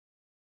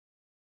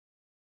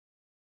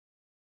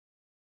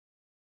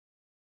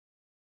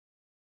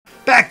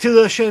Back to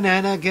the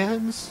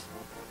shenanigans.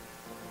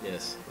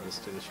 Yes, let's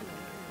do the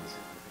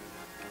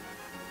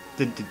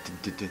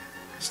shenanigans.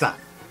 Stop.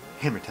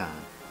 Hammer time.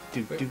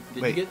 Did Wait.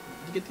 you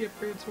get the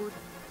upgraded sword?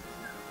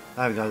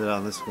 I haven't got it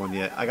on this one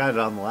yet. I got it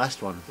on the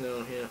last one. No,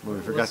 yeah. When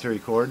we forgot to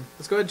record.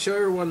 Let's go ahead and show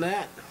everyone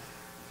that.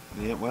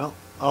 Yeah, well.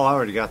 Oh, I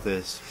already got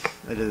this.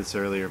 I did this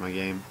earlier in my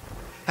game.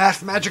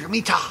 Half magic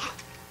Mita!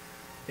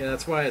 Yeah,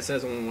 that's why it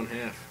says only one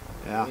half.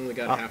 Yeah. We only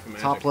got half a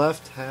magic. Top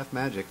left, half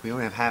magic. We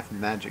only have half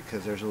magic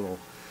because there's a little...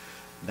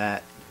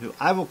 That... Who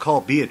I will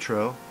call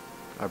Beatro.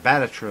 Or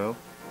Batatro.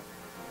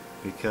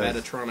 Because...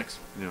 Batatronics.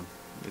 You know...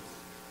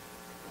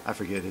 I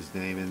forget his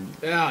name.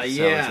 Yeah. I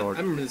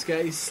remember this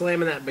guy. He's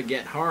slamming that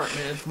baguette hard,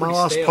 man. It's My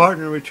lost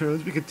partner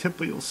returns. We could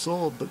temper your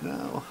soul, but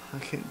now I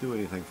can't do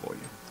anything for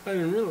you. I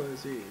didn't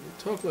realize he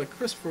talked like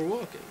Christopher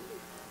Walken.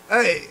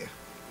 Hey!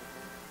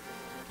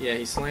 Yeah,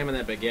 he's slamming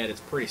that baguette.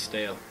 It's pretty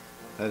stale.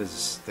 That is a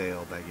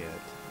stale baguette.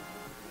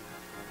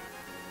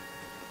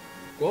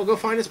 Well, go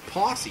find his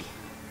posse.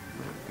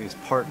 His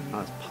partner,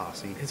 not his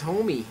posse. His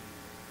homie.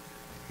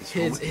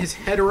 His His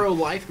hetero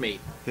life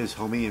mate. His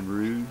homie in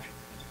Rouge.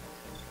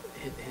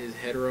 His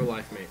hetero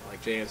life mate,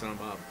 like Jay and Silent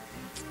Bob.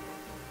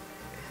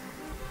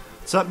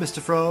 What's up, Mr.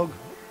 Frog?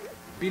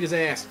 Beat his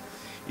ass.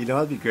 You know,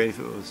 it'd be great if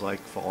it was like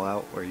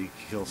Fallout, where you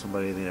kill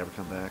somebody and they never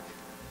come back.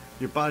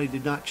 Your body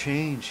did not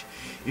change.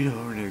 You know,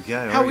 ordinary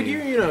guy. How would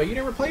you know? You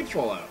never played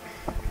Fallout.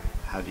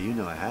 How do you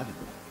know I haven't?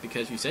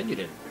 Because you said you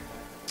didn't.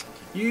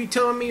 You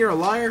telling me you're a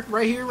liar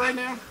right here, right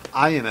now?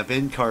 I am a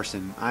Ben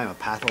Carson. I am a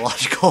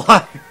pathological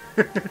liar.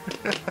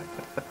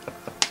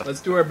 Let's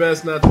do our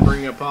best not to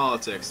bring up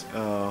politics.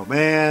 Oh,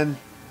 man.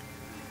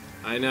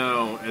 I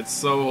know. It's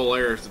so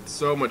hilarious. It's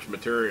so much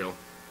material.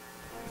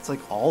 It's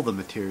like all the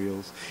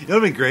materials. It would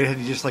have been great had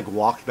you just like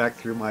walked back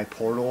through my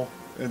portal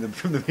and then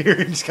from the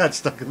mirror and just got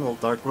stuck in the little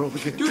dark world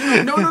again.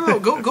 Dude, no.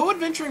 Go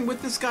adventuring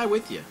with this guy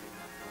with you.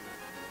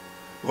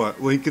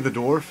 What, Link and the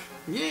Dwarf?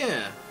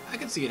 Yeah, I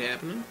can see it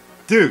happening.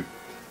 Dude,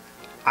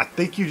 I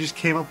think you just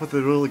came up with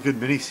a really good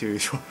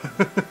miniseries.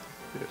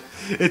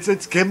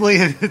 It's Gimli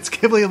and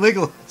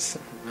Legolas.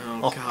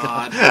 Oh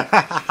God.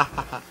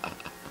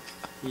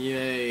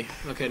 Yay.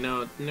 Okay,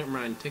 no, never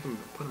mind. Take him,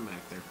 put him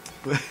back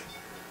there.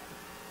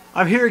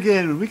 I'm here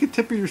again. We can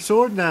temper your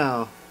sword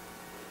now.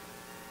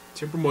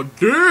 Temper my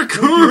dick.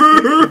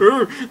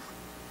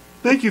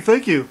 Thank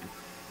you.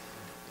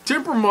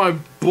 Temper my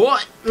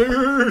butt.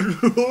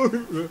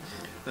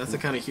 That's the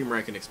kind of humor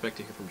I can expect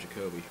to hear from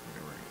Jacoby.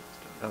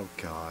 Oh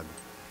God.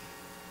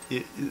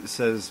 It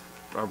says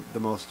the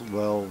most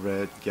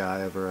well-read guy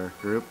of our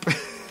group.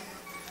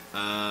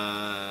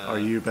 Are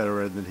you better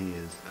read than he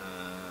is?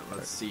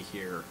 Let's see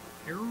here.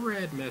 I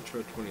read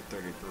Metro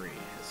 2033.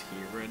 Has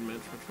he read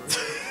Metro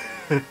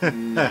 2033?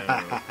 No.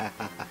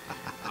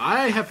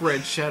 I have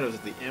read Shadows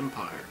of the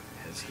Empire.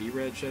 Has he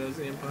read Shadows of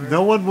the Empire?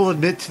 No one will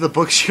admit to the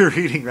books you're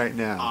reading right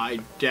now. I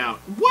doubt.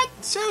 What?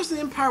 Shadows of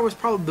the Empire was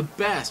probably the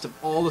best of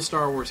all the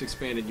Star Wars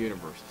expanded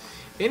universe.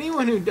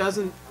 Anyone who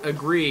doesn't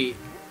agree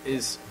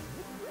is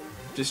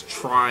just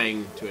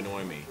trying to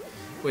annoy me.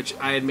 Which,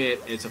 I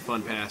admit, it's a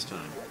fun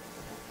pastime.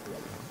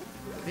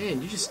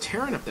 Man, you're just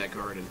tearing up that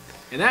garden.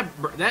 And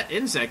that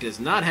insect is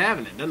not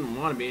having it. Doesn't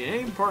want to be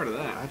any part of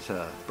that. That's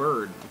a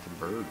bird. That's a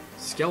bird.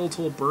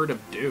 Skeletal bird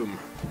of doom.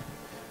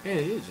 Man,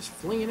 it is just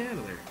flinging out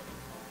of there.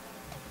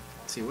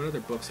 Let's see, what other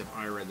books have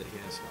I read that he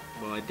has?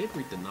 Well, I did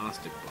read the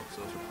Gnostic books.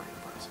 Those are pretty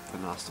impressive. The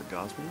Gnostic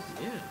Gospels?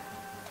 Yeah.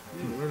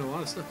 You learn a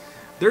lot of stuff.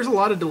 There's a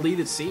lot of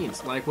deleted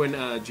scenes. Like when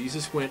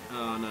Jesus went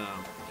on...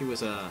 he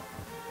was an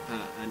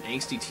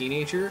angsty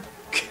teenager...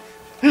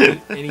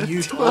 and he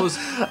used all his...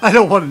 I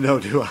don't want to know,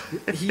 do I?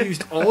 He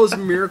used all his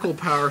miracle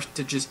powers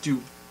to just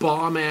do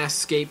bomb-ass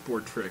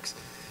skateboard tricks.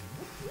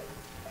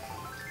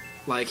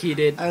 Like he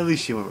did... At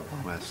least you went with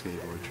bomb-ass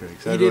skateboard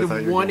tricks. He did a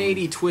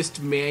 180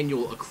 twist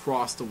manual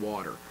across the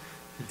water.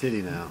 Did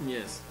he now?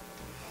 Yes.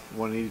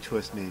 180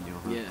 twist manual,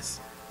 huh? Yes.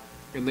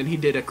 And then he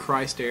did a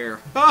Christ air.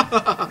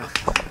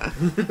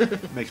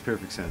 Makes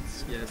perfect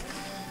sense. Yes.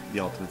 The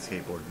ultimate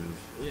skateboard move.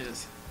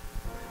 Yes.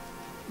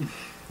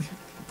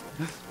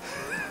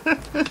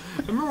 I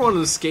remember one of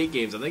the skate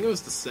games. I think it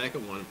was the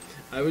second one.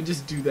 I would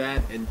just do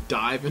that and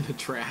dive into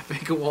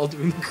traffic while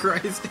doing the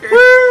Christ air.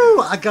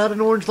 Woo! I got an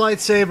orange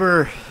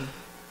lightsaber.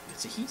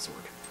 It's a heat sword.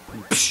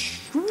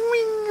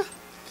 Wing.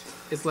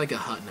 It's like a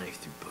hot knife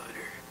through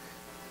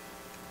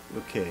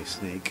butter. Okay,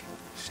 snake.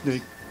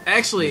 Snake.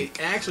 Actually,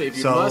 if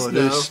you must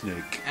know,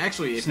 snake.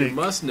 Actually, if snake. you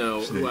must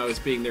know snake. who I was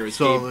being there was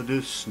Solid Gabe.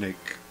 as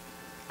snake.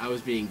 I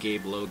was being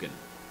Gabe Logan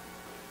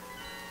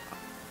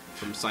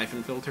from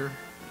Siphon Filter.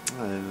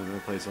 I didn't ever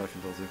play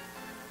Siphon Filter.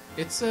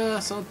 It's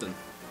something.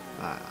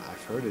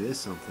 I've heard it is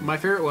something. My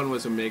favorite one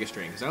was Omega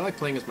Strain because I like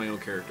playing as my own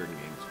character in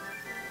games.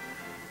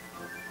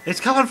 It's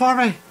coming for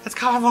me. It's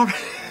coming for me.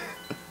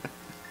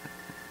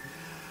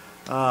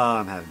 Oh,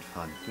 I'm having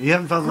fun. Are you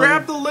having fun?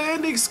 Grab the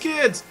landing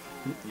skids.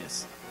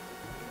 Yes.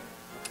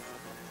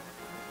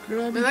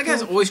 Man, that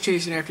guy's always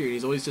chasing after you, and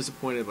he's always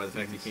disappointed by the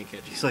fact that he can't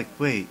catch you. He's like,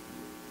 wait.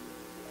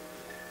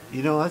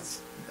 You know,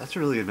 that's a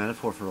really good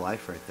metaphor for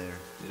life right there.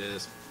 It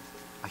is.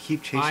 I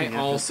keep chasing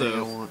after the thing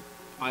I want.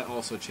 I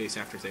also chase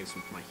after things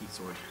with my heat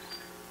sword.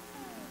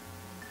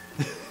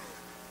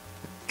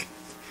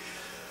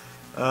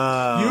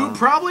 You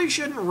probably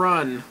shouldn't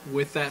run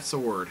with that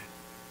sword,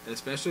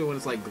 especially when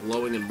it's like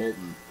glowing and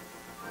molten.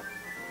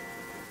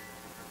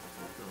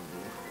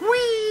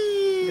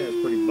 Whee! You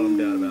guys pretty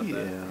bummed out about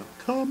that. Yeah.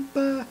 Come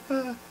back.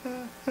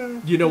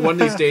 You know, one of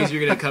these days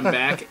you're gonna come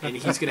back and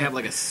he's gonna have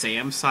like a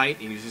SAM sight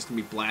and he's just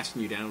gonna be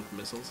blasting you down with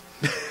missiles.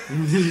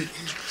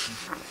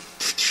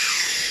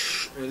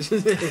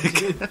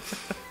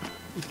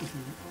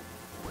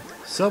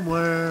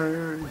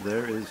 Somewhere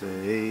there is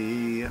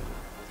a...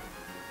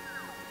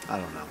 I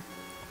don't know.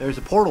 There's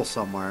a portal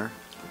somewhere.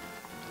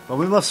 But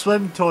we must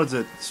swim towards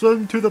it.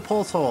 Swim to the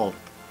pulse hole.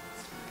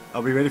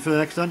 Are we ready for the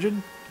next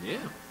dungeon? Yeah,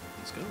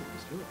 let's go.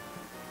 Let's do it.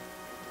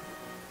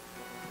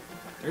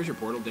 There's your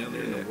portal down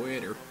there in the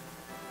water.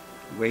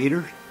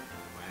 Waiter?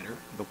 Water.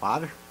 The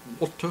water?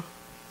 Water.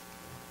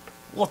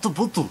 What the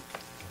bottle?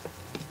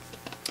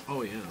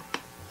 Oh, yeah.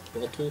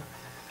 Bottle.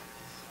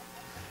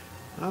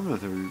 I don't know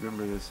if I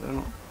remember this. I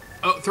don't...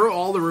 Oh, throw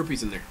all the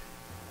rupees in there.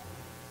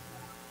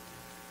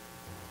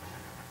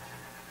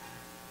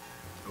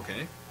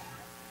 Okay.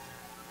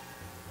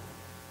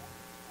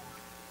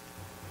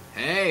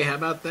 Hey, how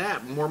about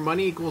that? More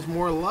money equals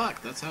more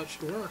luck. That's how it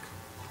should work.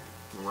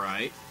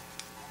 Right.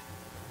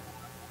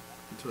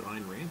 That's what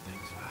Ayn Rand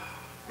thinks.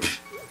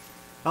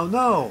 Oh,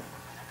 no!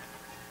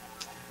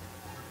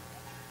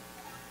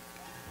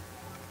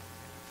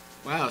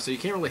 Wow, so you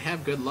can't really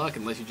have good luck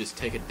unless you just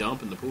take a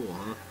dump in the pool,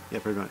 huh? Yeah,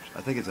 pretty much.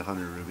 I think it's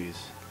 100 rubies.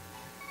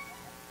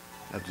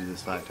 I have to do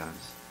this 5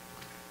 times.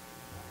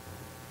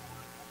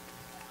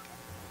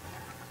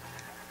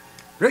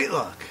 Great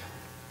luck!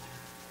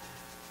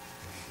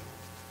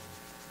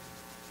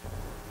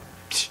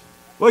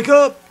 Wake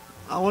up!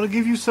 I want to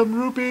give you some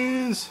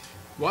rupees!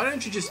 Why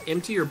don't you just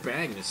empty your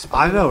bag and just...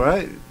 I know,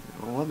 right?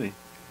 Well, let me.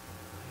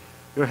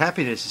 Your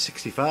happiness is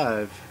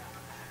 65.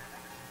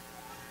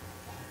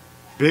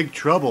 Big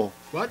trouble.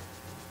 What?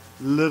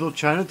 Little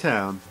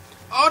Chinatown.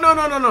 Oh,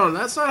 no.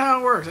 That's not how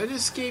it works. I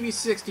just gave you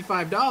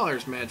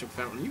 $65, Magic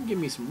Fountain. You can give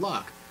me some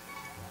luck.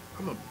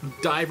 I'm going to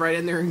dive right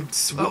in there and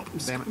swoop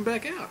him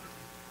back out.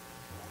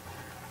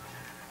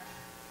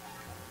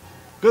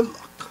 Good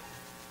luck.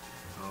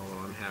 Oh,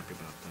 well, I'm happy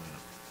about that.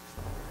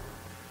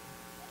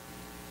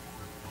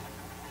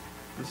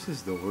 This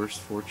is the worst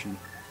fortune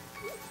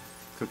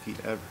cookie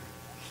ever.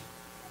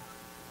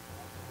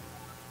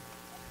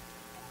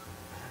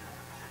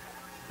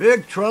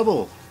 Big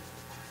trouble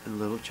in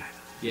Little China.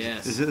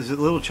 Yes. Is it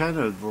Little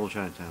China or Little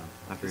Chinatown?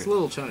 I forget. It's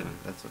Little China.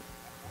 That's it.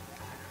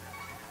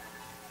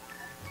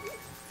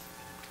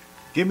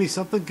 Give me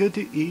something good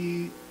to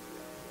eat.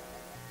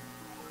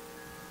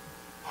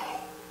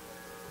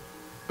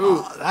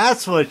 Ooh. Oh,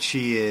 that's what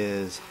she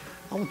is.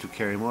 I want to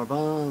carry more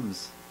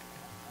bombs.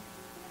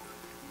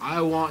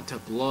 I want to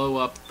blow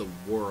up the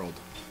world.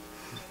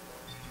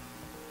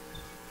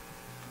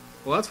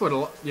 Well, that's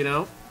what, you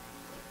know,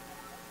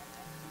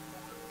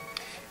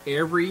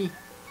 every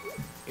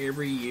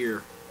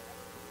year,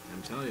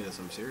 I'm telling you this,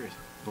 I'm serious.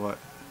 What?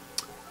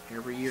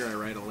 Every year I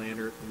write a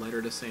letter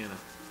to Santa.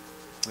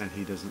 And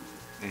he doesn't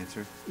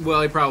answer?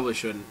 Well, he probably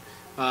shouldn't.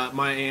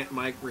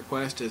 My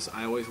request is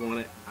I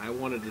want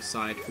to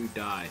decide who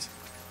dies.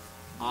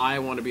 I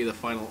want to be the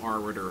final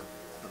arbiter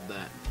of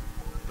that.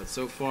 But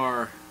so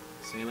far,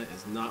 Santa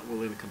is not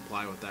willing to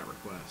comply with that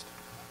request.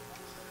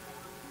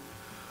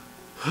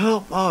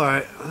 Well,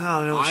 alright.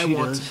 I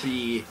want to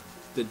be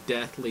the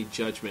deathly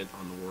judgment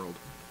on the world.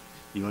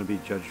 You want to be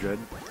Judge Dredd?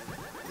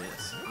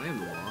 Yes, I am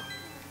the law.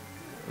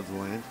 Of the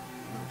land?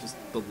 No, just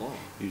the law.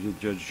 You did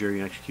Judge, Jury,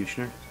 and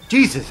Executioner?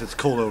 Jesus, it's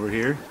cold over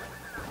here.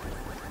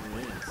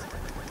 Yes.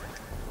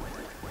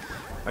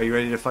 Are you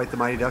ready to fight the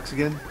Mighty Ducks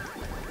again?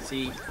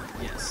 See,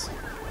 yes.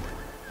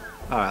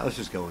 Alright, let's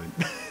just go in.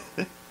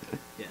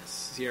 Yes.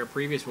 See, our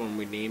previous one,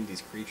 we named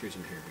these creatures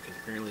in here because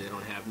apparently they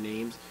don't have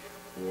names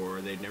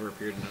or they've never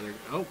appeared in other...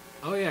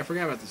 Oh yeah, I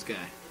forgot about this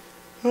guy.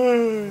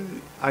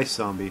 Ice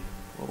Zombie.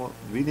 Well,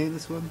 did we name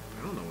this one?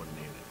 I don't know what to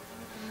name it.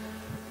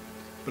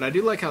 But I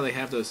do like how they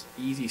have those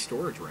easy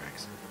storage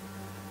racks.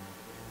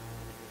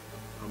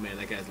 Oh man,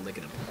 that guy's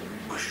licking them.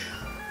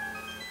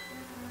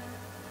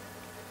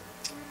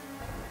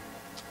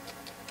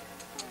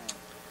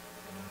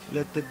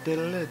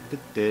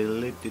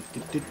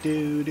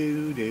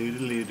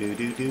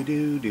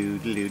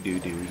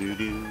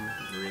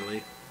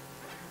 Really?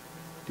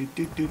 Do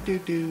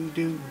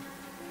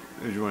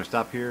you want to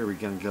stop here, or are we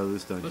going to go to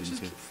this dungeon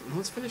too?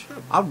 Let's finish it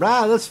up.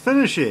 Alright, let's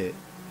finish it.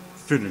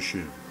 Finish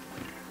it.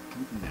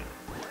 No.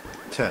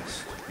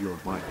 Test your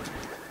might.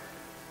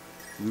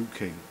 Liu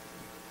Kang.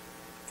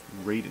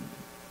 Raiden.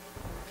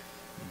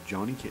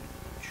 Johnny Cage.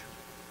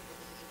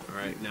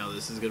 Alright, now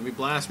this is going to be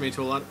blasphemy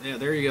to a lot. Yeah,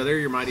 there you go. There are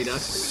your Mighty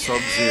Ducks.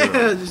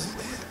 Sub-Zero. just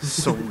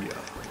Sonya.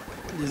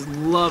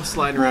 love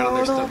sliding around on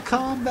their Mortal stuff.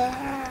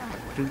 Kombat.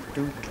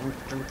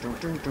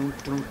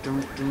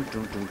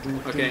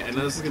 Okay, I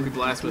know this is going to be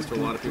blasphemous to a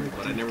lot of people,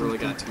 but I never really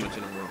got too much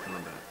into Mortal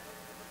Kombat.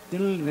 You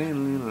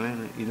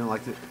don't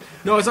like the...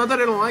 No, it's not that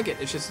I don't like it.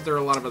 It's just that there are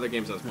a lot of other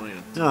games I was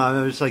playing.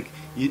 No, it's like...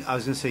 I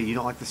was going to say, you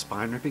don't like the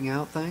spine ripping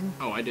out thing?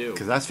 Oh, I do.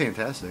 Because that's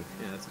fantastic.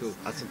 Yeah, that's cool.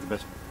 That's like the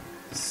best...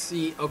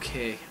 See,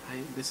 okay,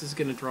 this is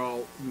going to draw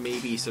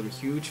maybe some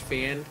huge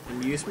fan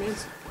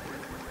amusements,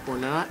 or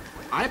not.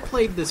 I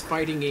played this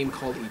fighting game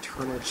called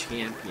Eternal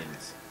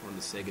Champions on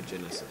the Sega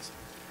Genesis.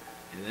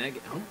 And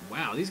oh,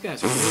 wow, these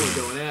guys are really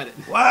going at it.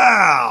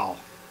 Wow!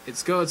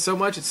 It's going so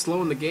much, it's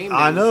slowing the game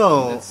down. I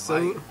know. It's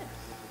so...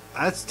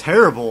 That's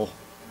terrible.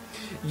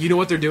 You know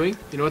what they're doing?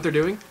 You know what they're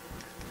doing?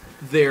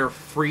 They're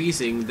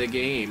freezing the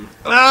game.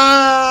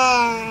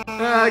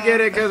 I get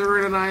it, because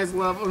we're in an ice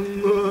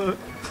level.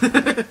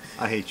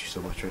 I hate you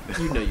so much right now.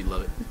 You know you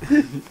love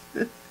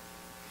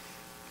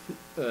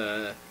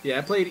it. Yeah,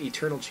 I played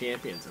Eternal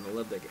Champions, and I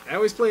loved that game. I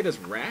always played as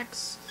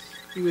Rax.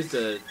 He was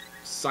the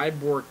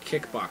cyborg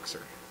kickboxer.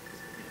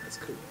 Yeah, that's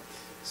cool.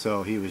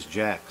 So he was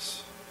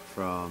Jax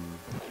from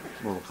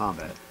Mortal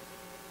Kombat.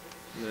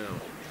 No.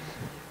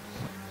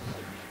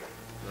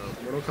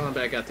 Mortal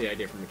Kombat got the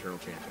idea from Eternal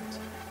Champions.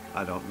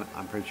 I don't know.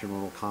 I'm pretty sure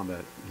Mortal Kombat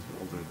is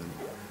older than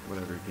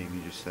whatever game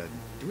you just said.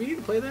 Do we need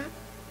to play that?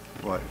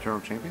 What,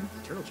 Eternal Champion?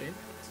 Eternal Champions.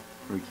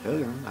 We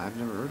could. I've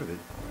never heard of it.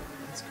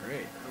 That's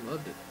great. I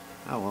loved it.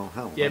 Oh, well,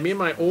 hell. Yeah, me and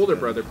my older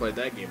brother played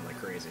that game like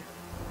crazy.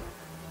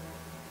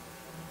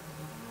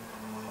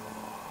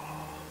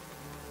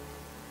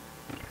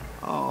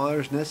 Oh,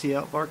 there's Nessie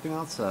out barking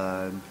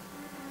outside.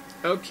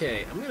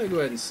 Okay, I'm going to go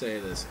ahead and say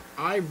this.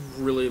 I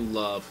really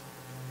love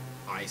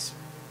ice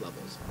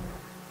levels.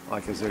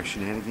 Like, is there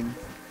shenanigans?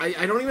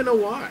 I don't even know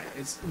why.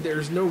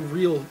 There's no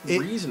real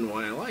reason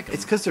why I like them.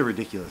 It's because they're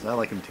ridiculous. I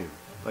like them too.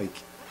 Like,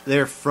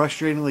 they're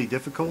frustratingly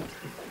difficult,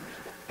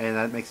 and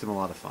that makes them a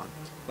lot of fun.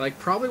 Like,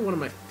 probably one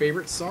of my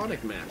favorite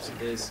Sonic maps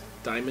is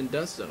Diamond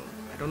Dust Zone.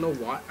 I don't know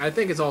why. I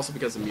think it's also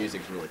because the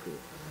music's really cool.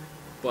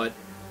 But,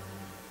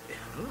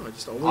 I don't know, I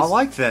just always... I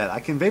like that. I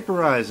can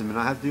vaporize them, and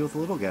I have to deal with the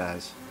little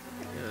guys.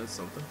 Yeah, that's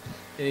something.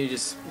 And you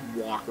just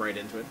walk right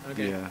into it.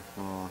 Okay. Yeah,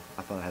 well,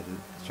 I thought I had to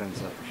try and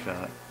set up a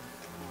shot.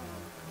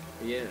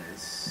 Yeah,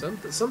 it's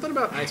something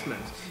about ice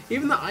maps.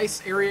 Even the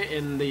ice area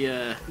in the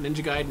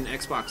Ninja Gaiden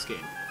Xbox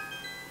game.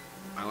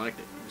 I liked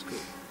it. It was cool.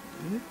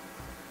 Mm-hmm.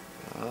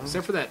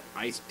 Except for that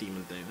ice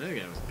demon thing. That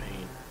guy was a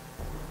pain.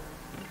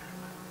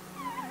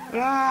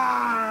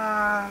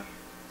 Ah!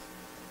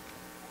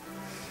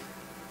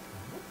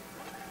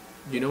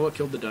 You know what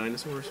killed the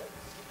dinosaurs?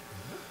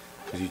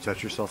 Did you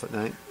touch yourself at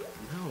night?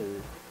 No.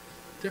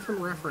 Different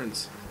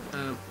reference.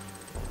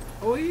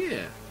 Oh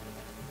yeah.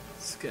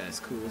 This guy's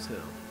cool as hell.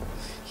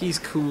 He's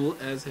cool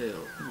as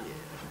hell.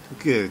 Yeah.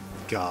 Good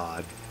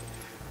God.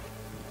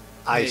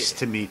 Ice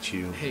to meet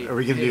you. Are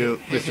we going to do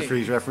Mr.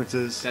 Freeze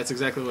references? That's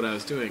exactly what I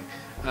was doing.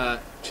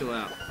 Chill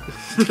out.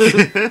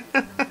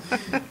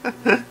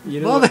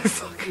 You know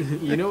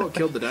Motherfucker. You know what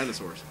killed the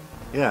dinosaurs?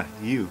 Yeah,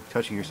 you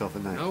touching yourself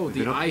at night. Oh,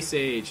 the Ice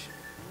Age.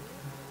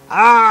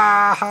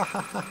 Ah! Ha,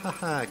 ha, ha, ha,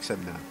 ha.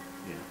 Except now.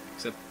 Yeah.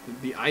 Except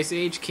the Ice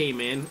Age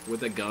came in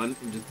with a gun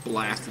and just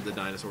blasted the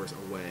dinosaurs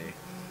away.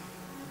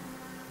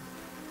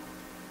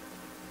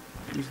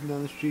 Cruising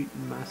down the street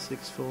in my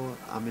 6'4",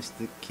 I missed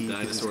the key.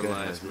 Dinosaur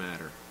lives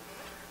matter.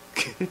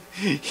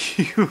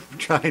 You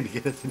trying to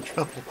get us in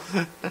trouble.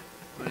 Well,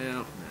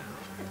 no.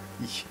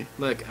 Yeah.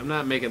 Look, I'm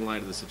not making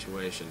light of the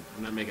situation.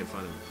 I'm not making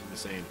fun of it. I'm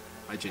just saying,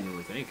 I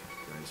genuinely think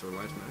dinosaur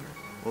lives matter.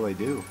 Well, they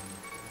do.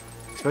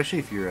 Especially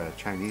if you're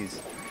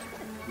Chinese.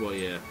 Well,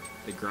 yeah.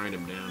 They grind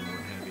them down and what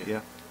have you.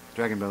 Yeah.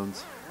 Dragon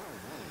bones.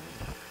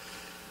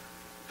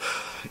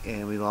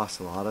 And we lost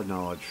a lot of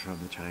knowledge from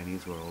the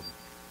Chinese world.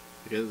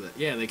 Because of that.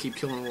 Yeah, they keep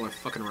killing all our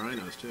fucking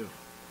rhinos, too.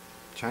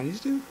 Chinese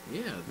do?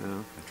 Yeah. Oh,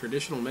 okay.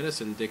 Traditional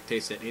medicine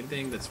dictates that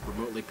anything that's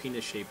remotely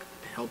penis-shaped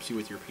helps you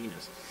with your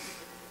penis.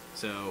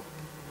 So,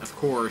 of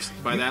course,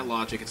 by that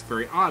logic, it's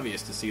very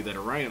obvious to see that a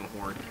rhino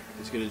horn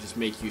is going to just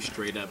make you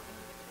straight up,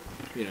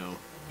 you know...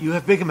 You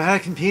have big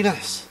American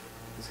penis.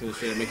 It's going to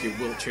straight up make you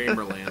Wilt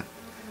Chamberlain.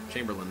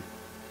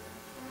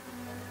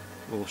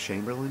 Little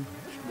Chamberlain?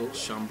 Wilt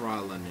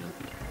Chamberlain, yeah.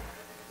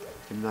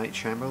 M. Night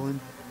Chamberlain?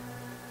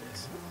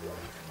 Yes.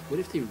 What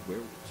if they were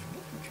werewolves?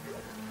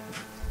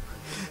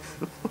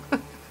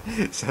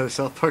 Is that a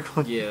South Park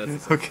one? Yeah,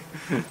 that's okay.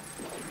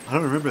 I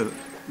don't remember that.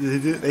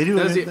 They do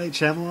an M. Night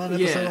Shyamalan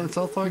episode on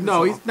South Park?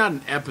 No, he's not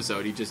an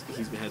episode. He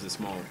has a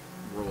small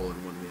role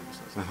in one of the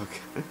episodes.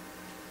 Okay.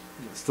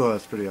 Still,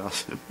 that's pretty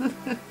awesome.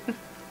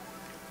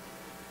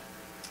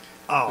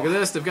 Oh. Look at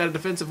this. They've got a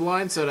defensive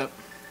line set up.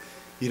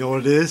 You know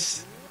what it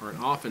is? Or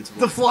an offensive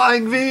line. The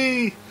Flying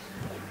V!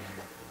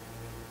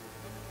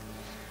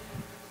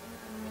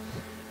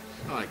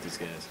 I like these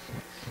guys.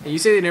 And you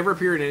say they never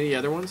appear in any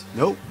other ones?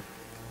 Nope.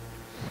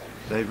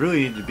 They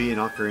really need to be in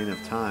Ocarina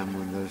of Time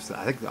when there's,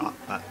 I think,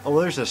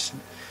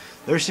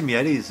 there's some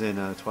Yetis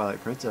in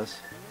Twilight Princess.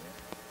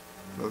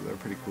 They're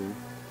pretty cool.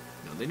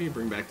 No, they need to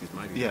bring back these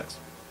Mighty Ducks.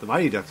 The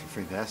Mighty Ducks are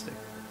fantastic.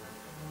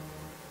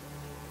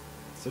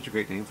 Such a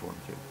great name for them,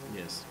 too.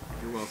 Yes,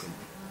 you're welcome.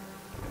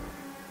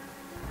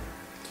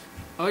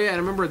 Oh yeah, I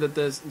remember that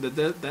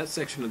that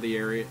section of the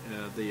area,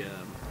 the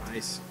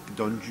ice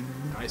dungeon.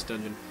 Ice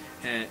dungeon.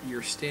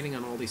 You're standing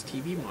on all these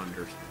TV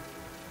monitors.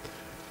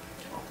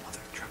 Oh, mother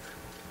trucker.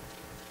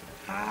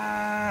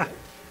 Ah!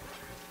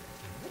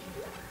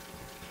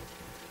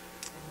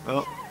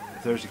 Well,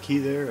 if there's a key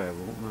there, I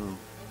won't know.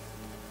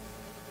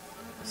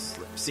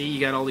 See, you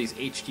got all these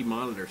HD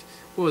monitors.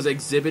 What was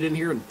Exhibit in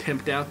here and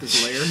pimped out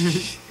this layer?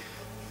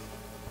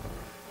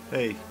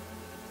 Hey.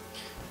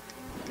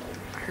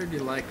 I heard you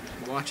like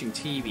watching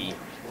TV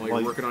while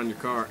you're working on your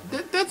car.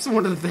 That's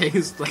one of the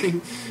things. Like,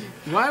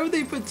 why would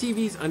they put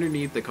TVs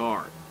underneath the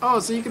car? Oh,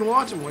 so you can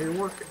watch them while you're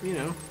working.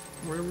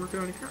 While you're working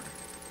on your car.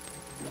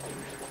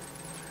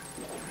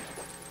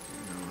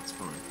 No, it's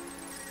fine.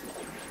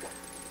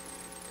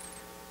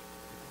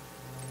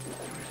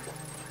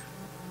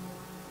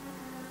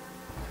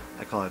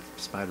 I call it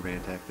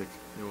Spider-Man tactic.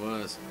 It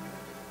was.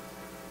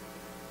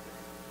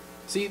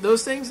 See,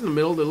 those things in the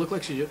middle, they look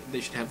like they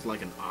should have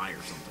like an eye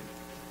or something.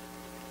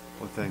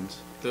 What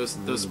things? Those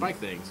spike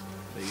things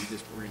that you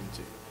just ran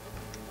into.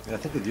 Yeah, I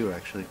think they do,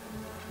 actually.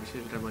 They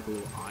should have like a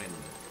little eye in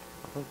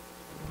them.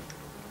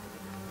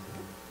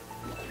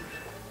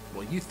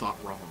 Well, you thought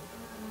wrong.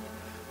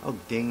 Oh,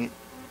 dang it.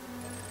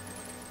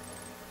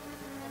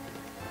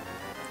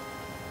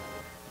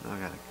 Now I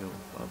gotta go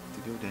up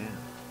to go down.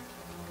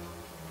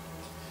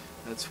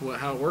 That's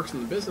how it works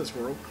in the business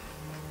world.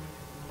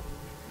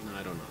 No,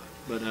 I don't know that.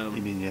 But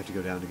You mean you have to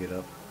go down to get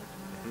up?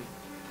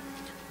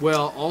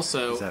 Well,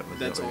 also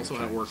that's also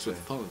how it works with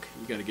funk.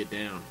 You got to get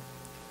down.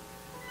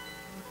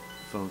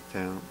 Funk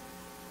town.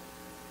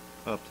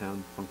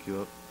 Uptown, funk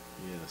you up.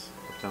 Yes.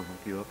 Uptown, funk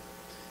you up.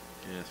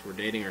 Yes, we're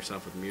dating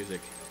ourselves with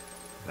music.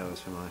 That was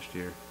from last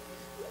year.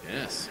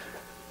 Yes.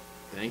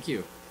 Thank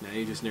you. Now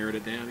you just narrowed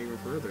it down even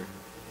further.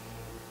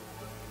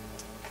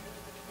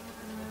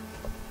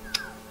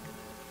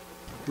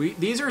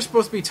 These are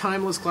supposed to be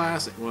timeless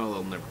classic. Well,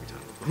 they'll never be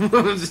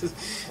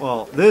timeless.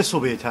 Well, this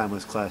will be a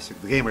timeless classic.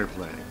 The game we're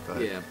playing.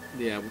 But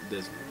Yeah.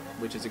 This,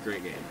 which is a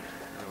great game.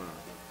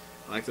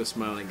 I like those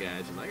smiling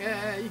guys. And like,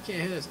 you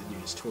can't hit us. And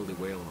you just totally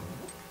wail on them.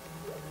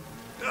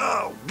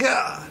 Oh,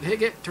 God!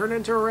 Get turned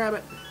into a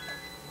rabbit.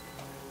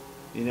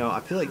 I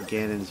feel like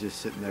Ganon's just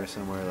sitting there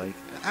somewhere like,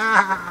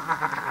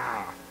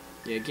 ah!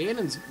 Yeah,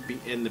 Ganon's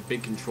in the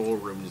big control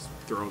room just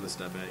throwing this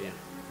stuff at you.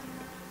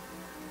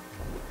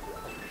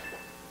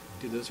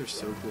 Dude, those are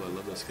so cool. I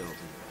love those skeletons.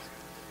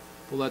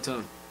 Pull that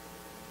tongue.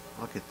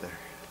 I'll get there.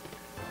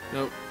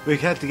 Nope. We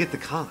have to get the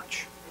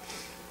conch.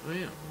 Oh,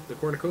 yeah. The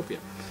cornucopia.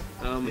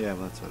 Yeah, well,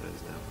 that's what it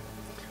is now.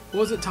 What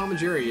was it, Tom and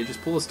Jerry? You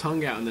just pull his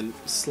tongue out and then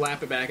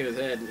slap it back in his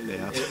head, and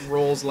Yeah. it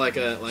rolls like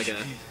a.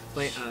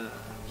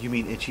 You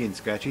mean Itchy and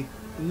Scratchy?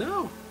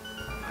 No,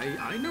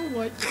 I know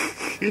what.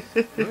 I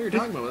know what you're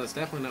talking about. But that's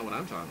definitely not what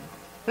I'm talking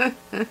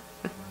about.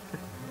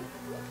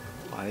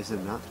 Why is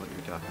it not what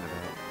you're talking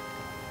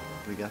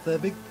about? We got the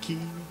big key.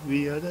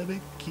 We are the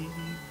big key.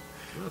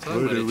 I'm not talking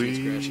Where about do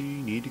Itchy and we Scratchy.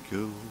 need to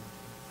go?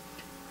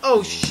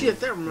 Oh shit!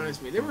 That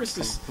reminds me. There was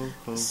this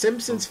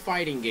Simpsons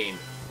fighting game.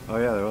 Oh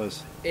yeah, there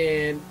was.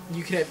 And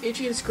you could have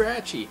Itchy and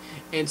Scratchy.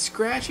 And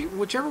Scratchy,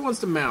 whichever one's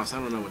the mouse, I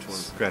don't know which one.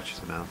 Scratchy's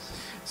the mouse.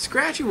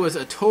 Scratchy was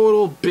a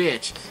total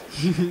bitch.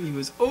 He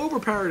was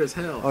overpowered as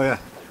hell. Oh yeah.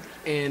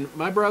 And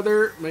my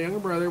younger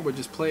brother, would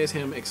just play as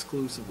him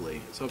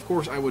exclusively. So of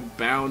course I would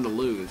bound to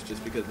lose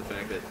just because of the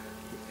fact that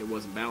it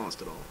wasn't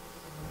balanced at all.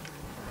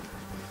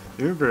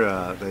 You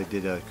remember they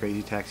did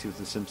Crazy Taxi with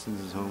the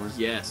Simpsons as Homer?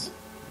 Yes.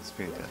 It's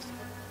fantastic.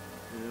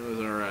 It was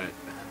alright.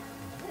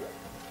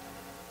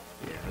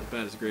 Yeah, it was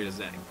about as great as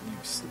that. You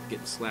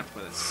getting slapped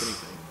by that spinning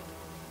thing.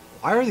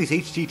 Why are these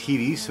HD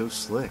TVs so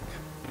slick?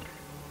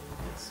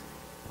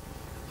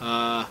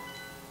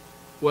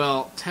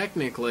 Well,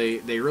 technically,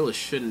 they really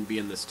shouldn't be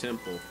in this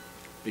temple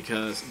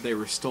because they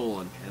were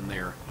stolen and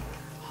they're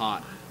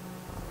hot.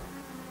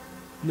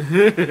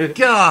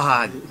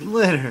 God,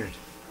 Leonard.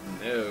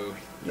 No.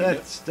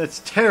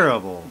 That's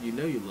terrible. You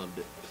know you loved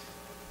it.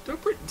 Don't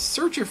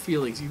search your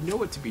feelings. You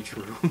know it to be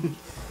true.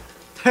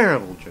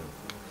 Terrible joke.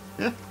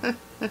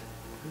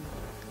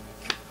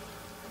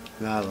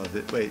 No, I loved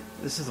it. Wait,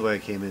 this is the way I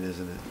came in,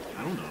 isn't it?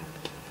 I don't know.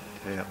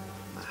 Yeah.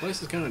 This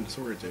place is kind of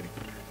disorientating.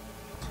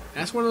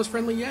 Ask one of those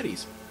friendly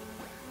Yetis.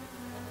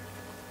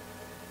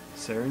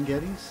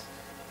 Serengetis?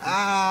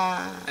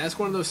 Ah! Ask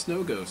one of those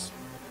snow ghosts.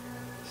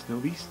 Snow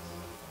Beast?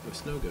 It was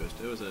snow ghost.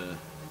 It was a...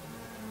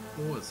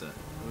 What was that?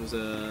 It was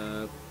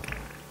a...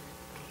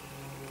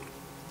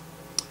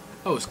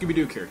 Oh,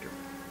 Scooby-Doo character.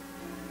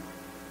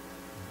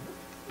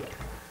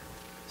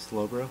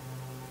 Slowbro?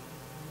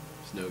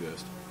 Snow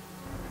ghost.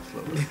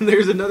 Slowbro.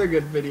 There's another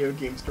good video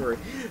game story.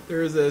 There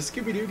was a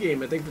Scooby-Doo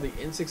game, I think, for the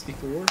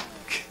N64.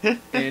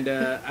 And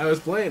I was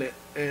playing it,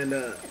 and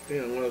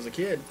when I was a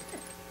kid.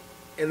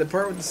 And the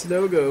part with the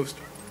snow ghost,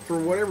 for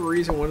whatever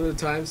reason, one of the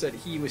times that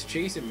he was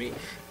chasing me,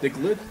 the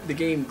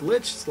game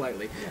glitched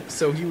slightly,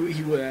 so he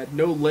had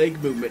no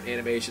leg movement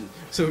animation,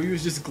 so he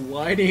was just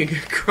gliding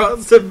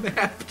across the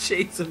map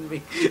chasing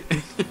me.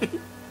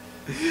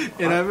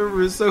 And I remember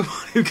it was so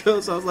funny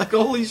because I was like,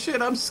 "Holy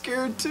shit, I'm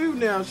scared too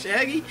now,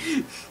 Shaggy."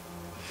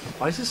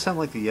 Why does this sound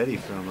like the Yeti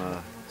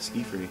from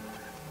Ski Free?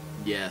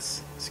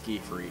 Yes, ski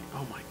free.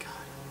 Oh my god.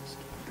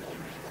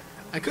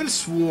 I could have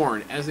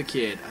sworn as a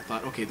kid, I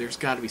thought, okay, there's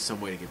got to be some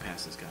way to get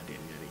past this goddamn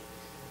Yeti.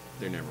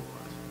 There never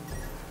was.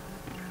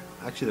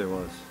 Actually, there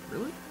was.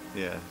 Really?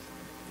 Yeah.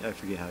 I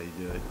forget how you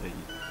do it, but you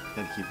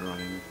had to keep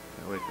running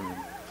away from him.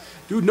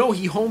 Dude, no,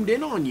 he homed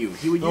in on you.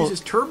 He would use his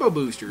turbo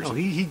boosters. No,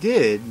 he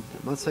did.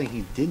 I'm not saying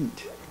he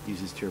didn't use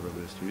his turbo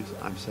boosters.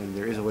 I'm saying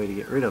there is a way to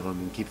get rid of them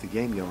and keep the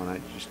game going.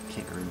 I just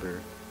can't remember.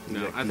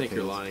 No, I think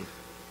you're lying.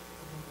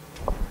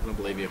 I don't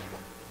believe you.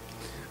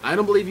 I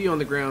don't believe you on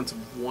the grounds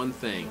of one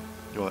thing.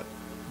 What?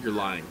 You're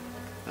lying.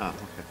 Oh,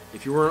 okay.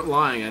 If you weren't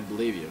lying, I'd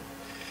believe you.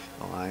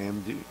 Well, I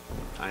am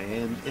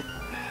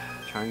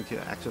trying to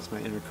access my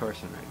inner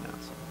Carson right now.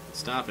 So.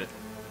 Stop it.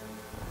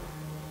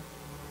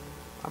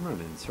 I'm running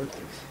in circles.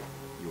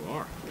 You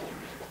are.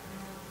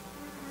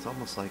 It's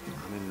almost like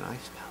I'm in an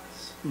ice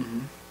palace. Mm-hmm.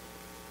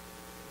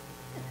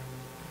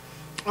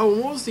 Oh,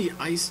 what was the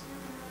ice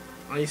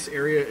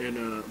area in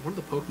one of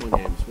the Pokemon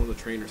games? One of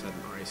the trainers had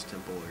an ice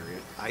temple area.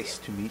 Ice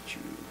to meet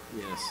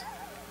you. Yes.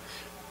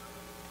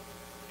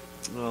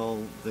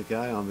 Well, the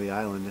guy on the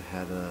island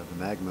had the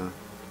magma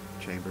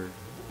chamber.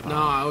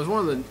 No, it was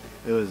one of the...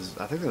 It was.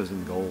 I think it was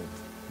in gold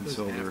and It was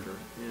silver. after,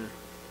 yeah.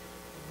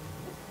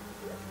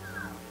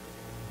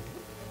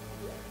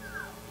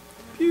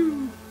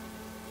 Pew!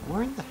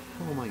 Where in the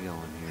hell am I going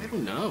I here?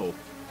 don't know.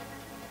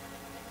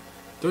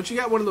 Don't you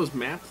got one of those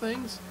map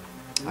things?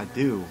 I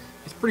do.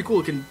 It's pretty cool.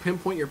 It can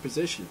pinpoint your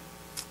position.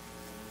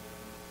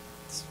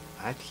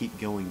 I have to keep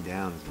going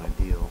down is my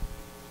deal.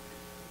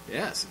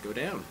 Yes, go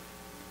down.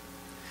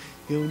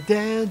 Going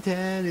down,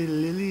 down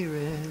in Lily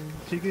Red.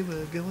 Chicken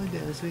bug going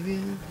down,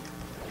 swinging.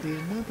 The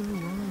number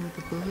one with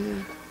the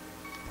bullet.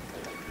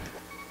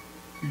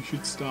 You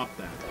should stop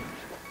that.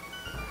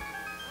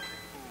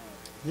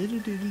 Little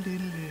doodle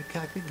doodle doodle,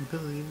 cockpit and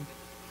pulling.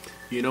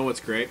 You know what's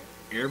great?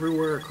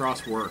 Everywhere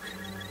across work,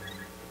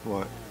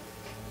 What?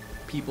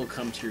 people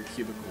come to your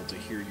cubicle to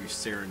hear you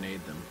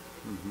serenade them.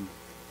 Mm-hmm.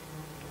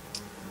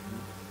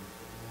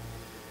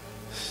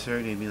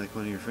 Serenade me like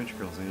one of your French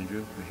girls,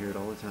 Andrew. I hear it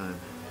all the time.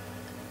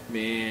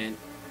 Man,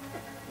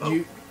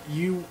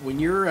 you when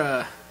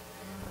you're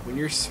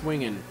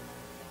swinging,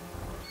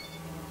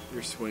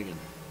 you're swinging,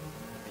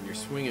 and you're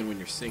swinging when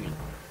you're singing.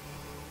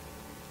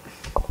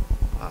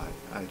 I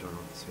don't know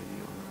what to say to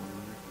you on that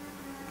one.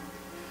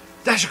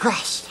 Dash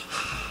across!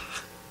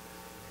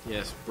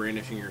 Yes,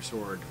 brandishing your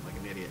sword like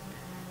an idiot.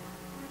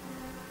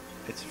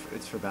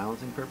 It's for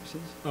balancing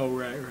purposes? Oh,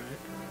 right.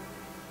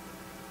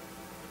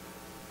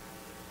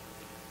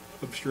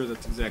 I'm sure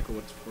that's exactly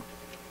what it's for.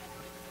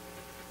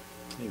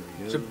 Here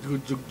we go.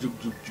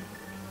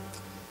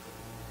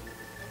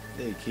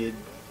 Hey kid,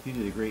 you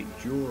did a great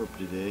job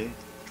today.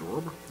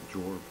 Jorb?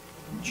 Jorb.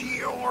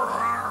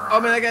 Oh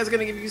man, that guy's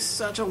gonna give you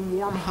such a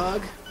warm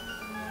hug.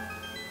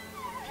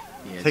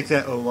 Yeah, Take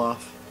that,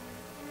 Olaf.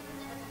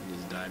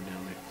 Just dive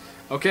down there.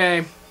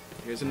 Okay,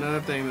 here's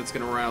another thing that's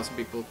gonna rile some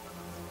people.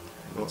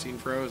 Haven't seen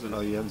Frozen. Oh,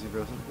 you haven't seen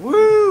Frozen?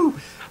 Woo!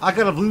 I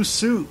got a blue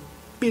suit,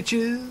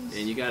 bitches.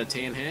 And you got a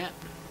tan hat.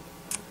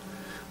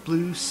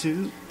 Blue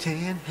suit,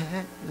 tan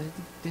hat.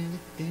 Yeah.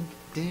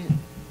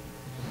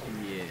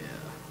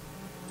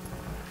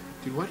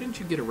 Dude, why didn't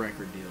you get a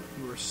record deal?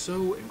 You are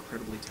so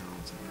incredibly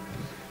talented.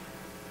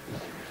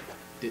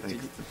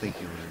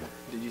 Thank you, Leonard.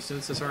 Did you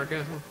sense the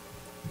sarcasm?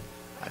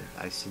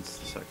 I sense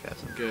the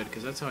sarcasm. Good,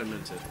 because that's how I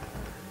meant it.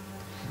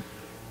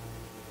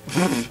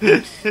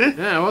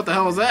 Yeah, what the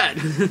hell was that?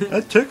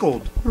 That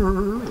tickled.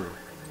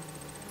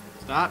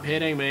 Stop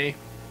hitting me.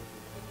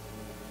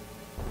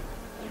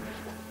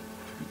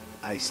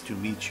 Ice to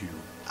meet you.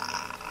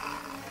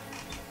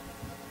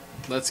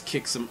 Let's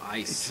kick some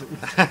ice.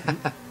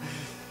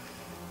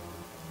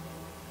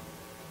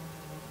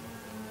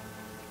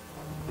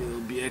 It'll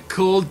be a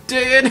cold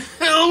day in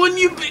hell when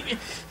you be...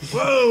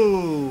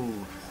 Whoa!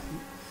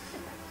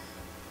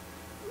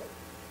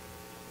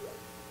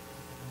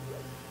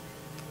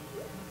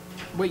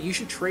 Wait, you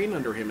should train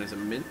under him as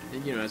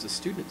a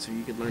student, so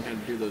you could learn how to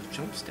do those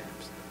jump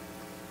stabs.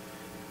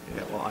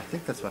 Yeah, well, I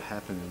think that's what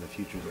happened in the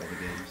futures of the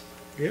games.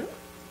 Yeah.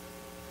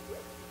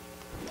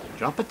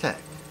 Jump attack.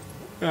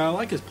 I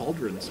like his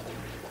pauldrons.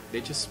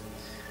 They're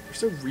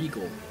so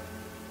regal.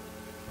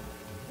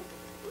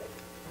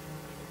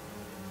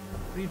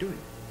 What are you doing?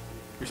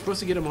 You're supposed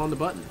to get him on the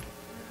button.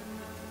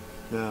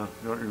 No,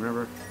 you don't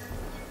remember?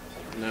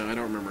 No, I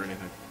don't remember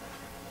anything.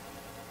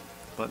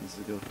 Buttons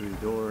to go through the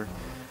door.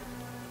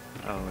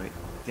 Oh, wait.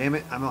 Damn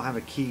it, I don't have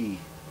a key.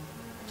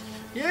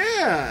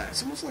 Yeah,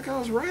 it's almost like I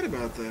was right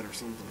about that or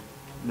something.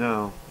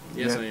 No.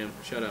 Yes, I am.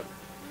 Shut up.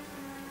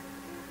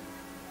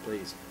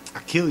 Please.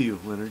 I'll kill you,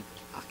 Leonard.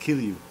 I'll kill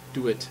you.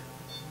 Do it.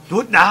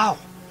 Do it now!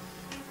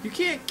 You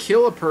can't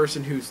kill a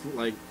person who's,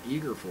 like,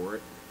 eager for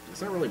it.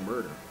 It's not really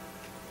murder.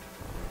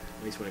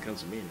 At least when it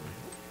comes to me,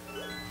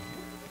 anyway.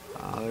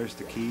 Ah, there's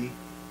the key.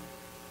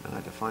 Now I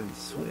have to find the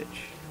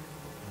switch.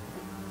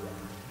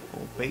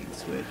 Old bait and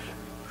switch.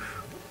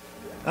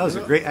 That was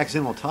a great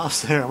accidental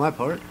toss there on my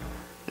part.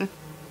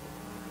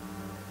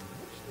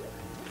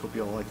 Hope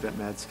you all like that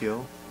mad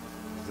skill.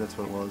 'Cause that's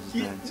what it was.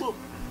 Yeah, Mad well,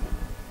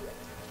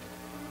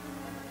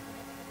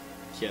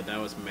 Yeah, that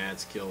was mad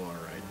skill,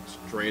 alright.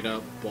 Straight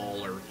up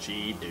baller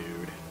G, dude.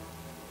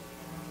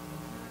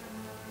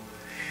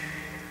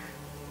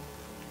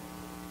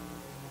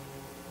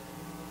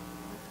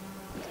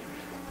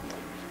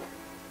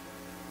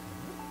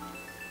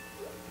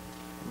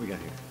 What we got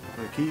here?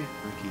 A key? A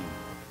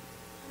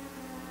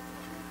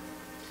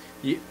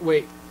key.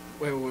 Wait.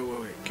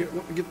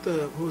 Get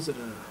the... What was it?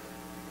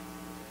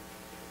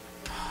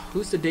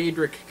 Who's the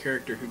Daedric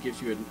character who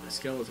gives you a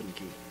skeleton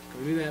key?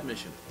 Go do that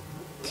mission.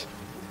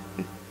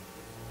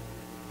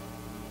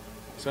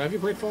 So have you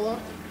played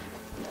Fallout?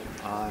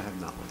 I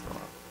have not played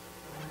Fallout.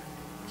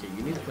 Okay,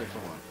 you need to play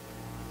Fallout.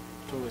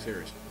 Totally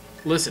serious.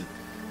 Listen,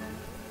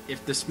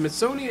 if the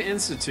Smithsonian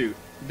Institute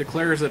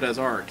declares it as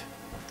art,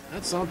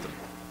 that's something.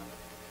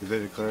 Did they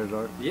declare it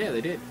art? Yeah,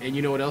 they did. And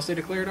you know what else they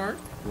declared art?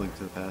 Link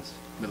to the Past.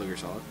 Metal Gear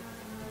Solid.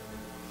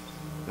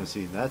 Now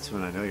see, that's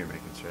when I know you're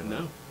making straight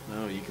up.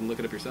 No, you can look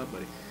it up yourself,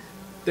 buddy.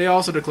 They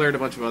also declared a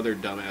bunch of other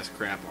dumbass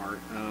crap art,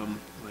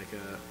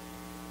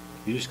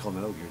 You just call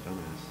Metal Gear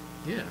dumbass.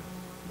 Yeah,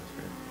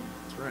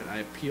 that's right. I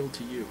appeal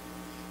to you.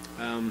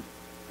 No,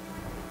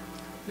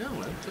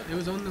 it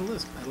was on the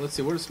list. Let's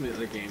see. What are some of the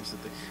other games that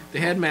they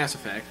had? Mass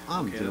Effect.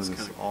 I'm doing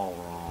this all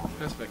wrong.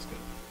 Mass Effect's good.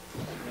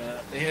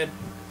 They had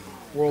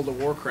World of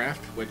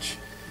Warcraft, which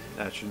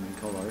that shouldn't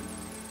be called art.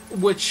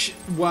 Which,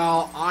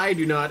 while I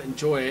do not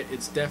enjoy it,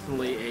 it's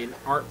definitely an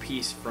art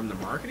piece from the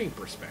marketing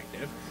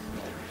perspective.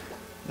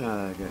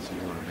 I guess if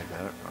you want to make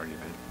that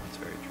argument, that's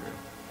very true.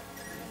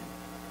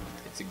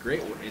 It's a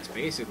great one. It's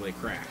basically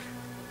crack,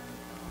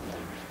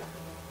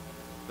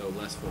 though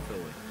less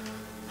fulfilling.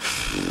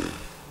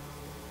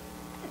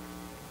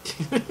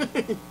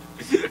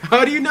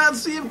 How do you not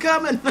see him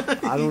coming?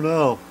 I don't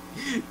know.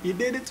 You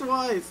did it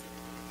twice.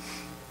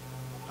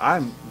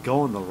 I'm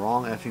going the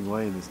wrong effing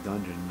way in this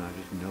dungeon, and I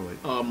just know it.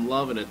 Oh, I'm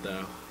loving it,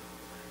 though.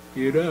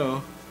 You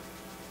know.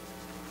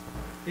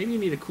 Maybe you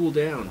need to cool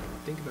down.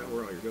 Think about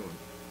where all you're going.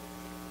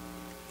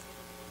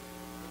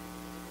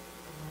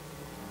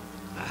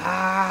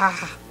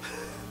 Ah!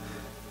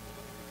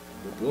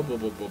 Whoop,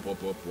 whoop, whoop, whoop,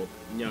 whoop, whoop, whoop.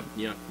 Yuck,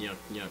 yuck, yuck,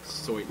 yuck.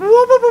 Soy.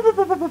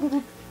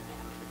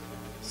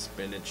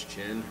 Spinach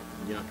chin.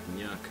 Yuck,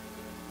 yuck.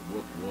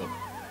 Whoop, whoop.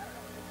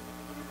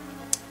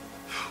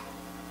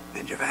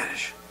 Ninja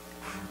vanish.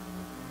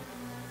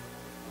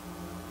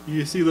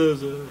 You see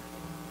those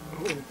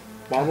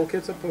bobble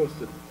kits I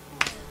posted?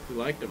 You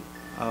liked them?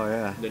 Oh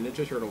yeah. The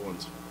Ninja Turtle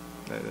ones.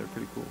 They're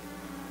pretty cool.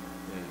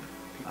 Yeah,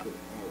 pretty cool.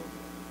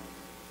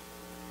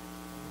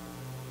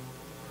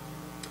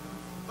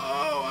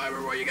 Oh, I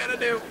remember what you gotta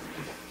do.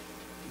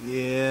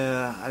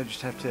 Yeah, I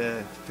just have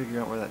to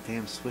figure out where that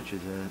damn switch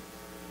is at.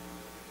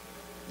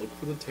 Look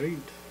for the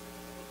taint.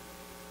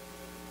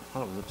 I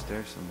thought it was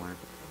upstairs somewhere.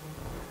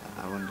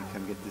 But I wanted to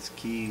come get this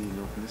key and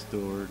open this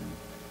door. And...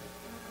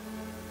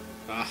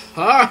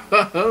 Aha!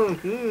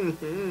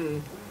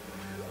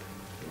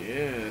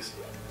 Yes.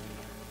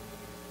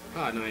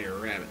 Ah, now you're a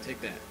rabbit. Take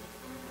that.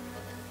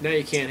 Now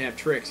you can't have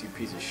tricks, you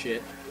piece of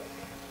shit.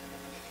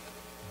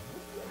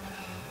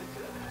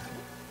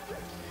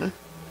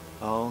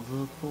 All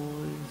the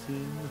boys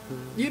in the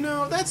hood. You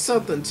know, that's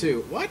something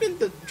too. Why didn't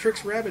the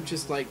Tricks Rabbit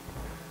just like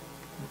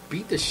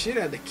beat the shit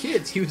out of the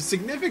kids? He was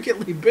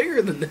significantly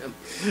bigger than them.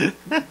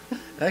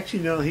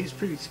 Actually, no, he's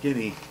pretty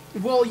skinny.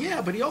 Well,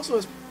 yeah, but he also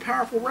has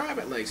powerful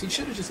rabbit legs. He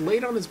should have just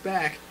laid on his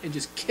back and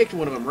just kicked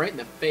one of them right in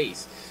the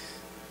face.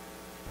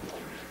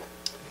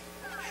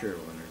 Sure,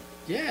 Leonard.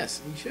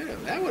 Yes, he should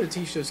have. That would have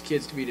teach those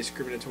kids to be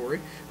discriminatory.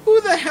 Who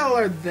the hell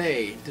are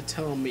they to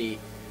tell me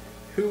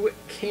who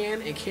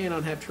can and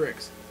cannot have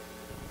tricks?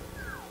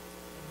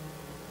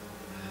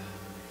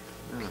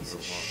 Piece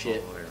of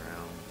shit.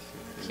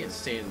 I can't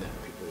stand that.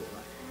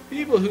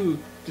 People who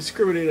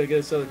discriminate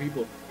against other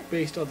people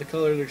based on the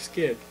color of their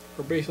skin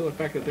or based on the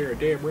fact that they're a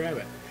damn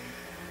rabbit.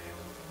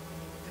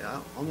 Yeah,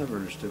 I'll never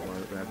understood why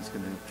rabbits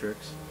can have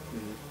tricks.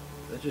 Mm-hmm.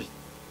 That's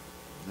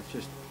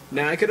just.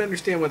 Now I could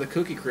understand why the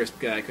Cookie Crisp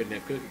guy couldn't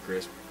have Cookie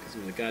Crisp because he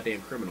was a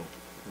goddamn criminal.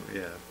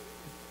 Yeah.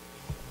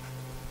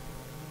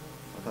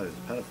 I thought he was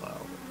a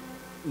pedophile.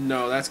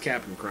 No, that's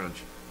Captain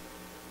Crunch.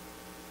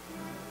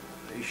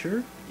 Are you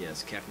sure?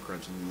 Yes, Captain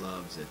Crunch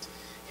loves it.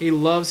 He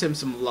loves him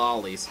some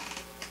lollies.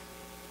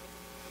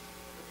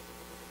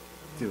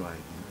 I don't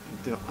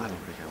think I need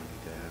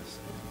to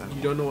ask.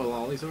 You don't know what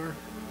lollies are?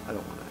 I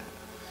don't want to ask.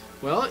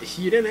 Well,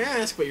 you didn't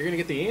ask, but you're going to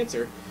get the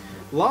answer.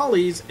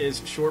 Lollies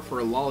is short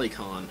for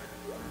Lolicon,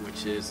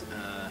 which is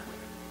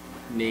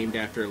named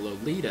after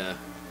Lolita,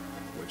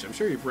 which I'm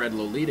sure you've read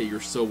Lolita. You're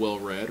so well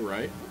read,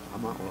 right?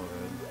 I'm not well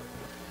read.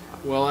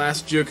 Well,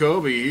 ask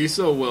Jacoby. He's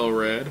so well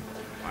read.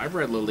 I've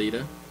read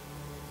Lolita.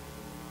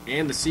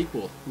 And the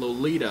sequel,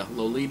 Lolita,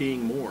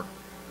 Lolita-ing more.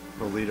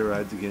 Lolita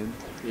rides again?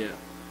 Yeah.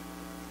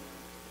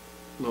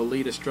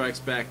 Lolita strikes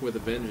back with a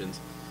vengeance.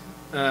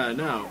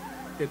 No,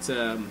 it's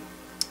a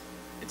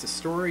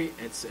story.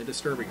 It's a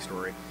disturbing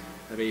story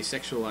of a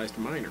sexualized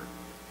minor,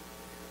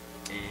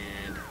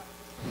 and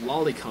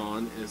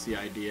lolicon is the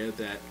idea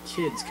that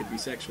kids could be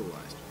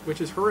sexualized,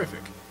 which is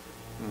horrific.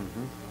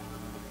 Mm-hmm.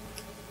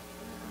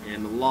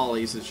 And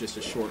lollies is just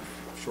a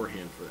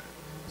shorthand for that.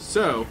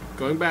 So,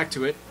 going back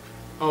to it,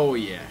 oh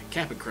yeah,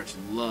 Captain Crunch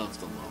loves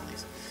the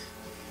lollies.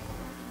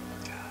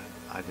 God,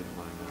 I didn't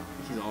want to know.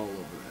 He's all over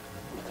that.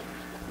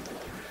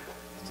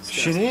 It's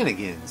disgusting.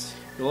 Shenanigans.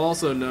 You'll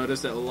also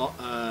notice that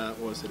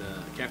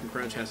Captain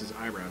Crunch has his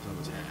eyebrows on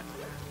his hat.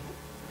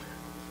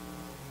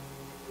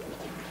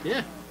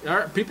 Yeah. All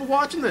right, people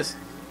watching this,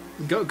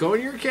 go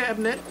in your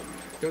cabinet,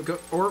 go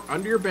or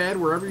under your bed,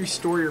 wherever you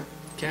store your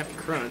Captain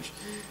Crunch.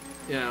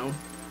 You know,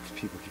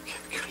 people keep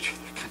Captain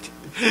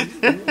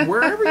Crunch.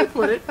 Wherever you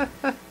put it.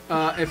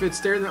 If it's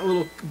there in that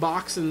little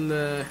box in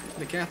the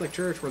Catholic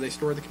Church where they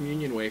store the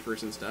communion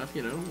wafers and stuff,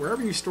 you know,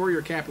 wherever you store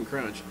your Captain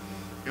Crunch,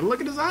 and look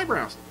at his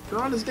eyebrows. They're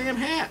on his damn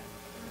hat.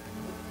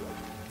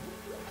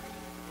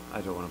 I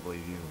don't want to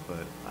believe you,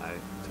 but I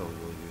totally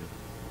believe you.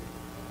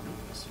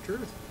 It's the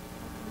truth.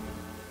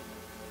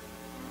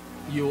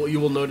 You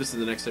will notice it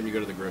the next time you go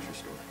to the grocery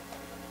store.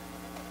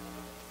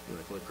 You're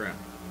like, holy crap,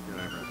 your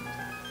eyebrows. Oh,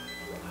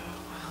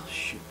 well,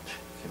 shoot.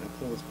 Can I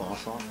pull this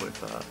boss off with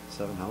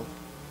 7 health?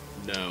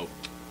 No.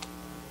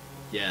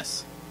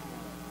 Yes.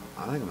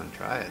 I think I'm going to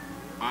try it.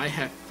 I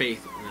have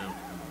faith. No. I don't have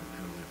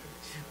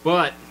faith.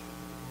 But.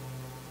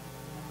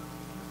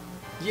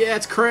 Yeah,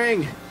 it's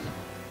Krang.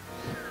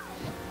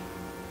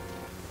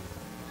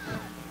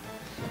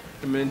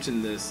 I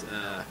mentioned this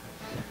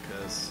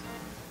because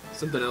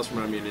something else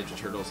reminded me of Ninja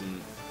Turtles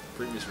in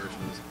previous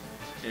versions.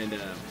 And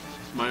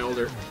my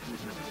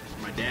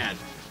dad.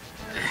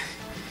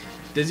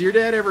 Did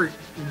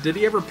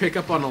he ever pick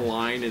up on a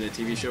line in a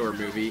TV show or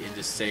movie and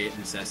just say it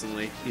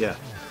incessantly? Yeah.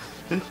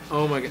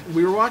 Oh my god.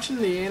 We were watching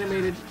the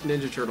animated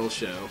Ninja Turtles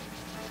show,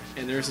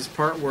 and there's this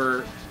part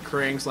where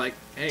Krang's like,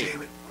 hey,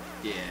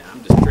 yeah,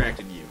 I'm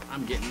distracting you.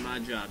 I'm getting my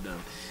job done.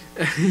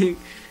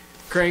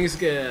 Krang's,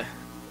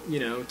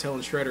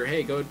 telling Shredder,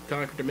 hey, go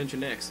conquer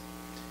Dimension X.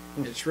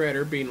 And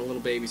Shredder, being a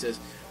little baby, says,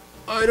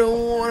 I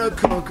don't want to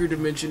conquer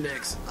Dimension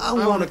X. I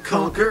want to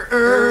conquer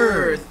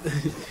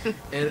Earth.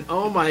 And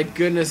oh my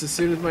goodness, as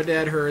soon as my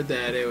dad heard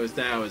that,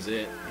 that was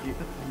it. He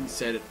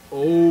said it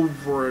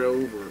over and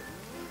over.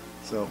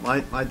 So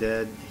my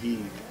dad,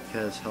 he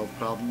has health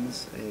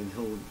problems, and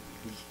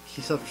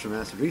he suffers from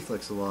acid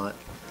reflux a lot.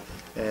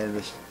 And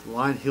the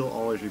line he'll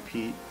always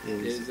repeat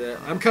is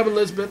I'm coming,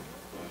 Lisbeth.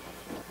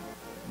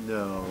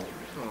 No.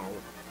 Oh.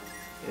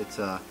 It's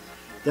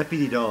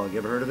Deputy Dog. You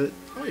ever heard of it?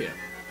 Oh yeah.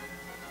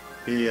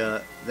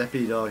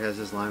 Deputy Dog has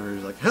this line where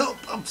he's like, help,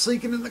 I'm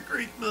sinking in the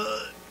creek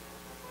mud.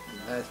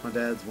 That's my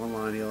dad's one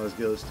line he always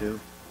goes to.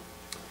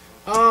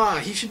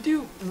 He should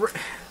do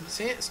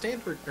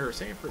Sanford and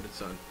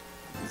Son.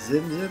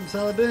 Zim Zim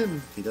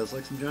Salabim. He does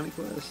like some Johnny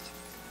Quest.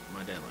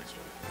 My dad likes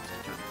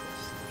Johnny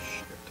Quest.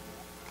 Shit.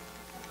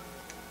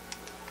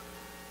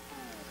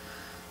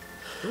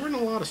 There weren't a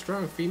lot of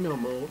strong female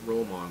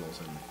role models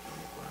in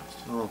Johnny Quest.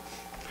 Oh,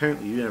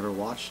 apparently you never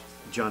watched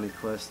Johnny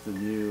Quest, the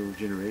new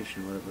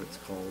generation, whatever it's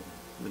called,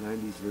 the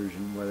 90s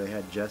version, where they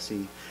had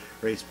Jessie,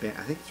 I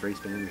think it's Race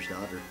Banner's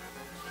daughter.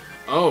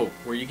 Oh,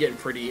 were you getting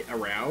pretty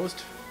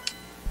aroused?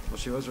 Well,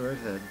 she was a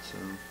redhead, so...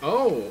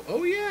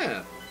 Oh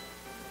yeah.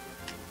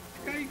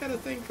 I forgot you got a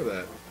thing for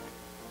that.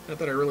 Not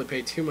that I really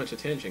paid too much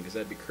attention, because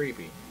that'd be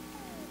creepy.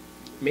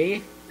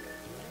 Me?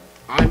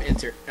 I'm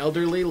into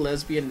elderly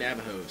lesbian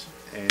Navajos.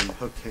 And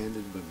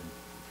hook-handed women.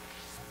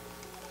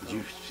 Did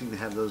you seem to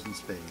have those in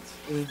spades?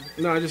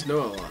 No, I just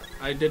know a lot.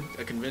 I did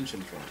a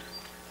convention for it.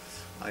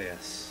 Ah,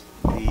 yes.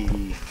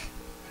 I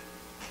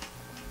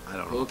don't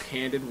know.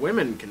 Hook-handed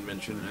women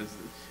convention.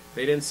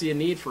 They didn't see a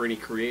need for any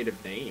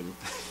creative name.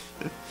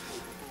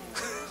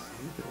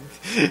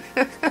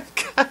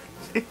 God.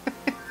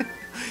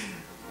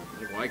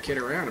 Like, why kid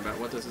around about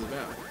what this is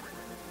about?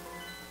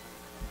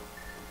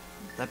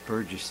 That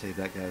bird just saved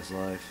that guy's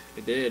life.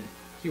 It did.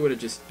 He would have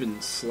just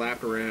been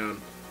slapped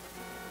around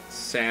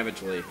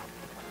savagely.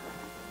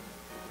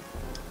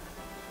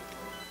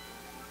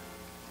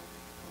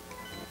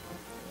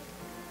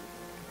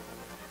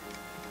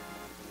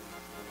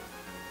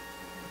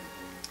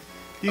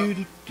 Go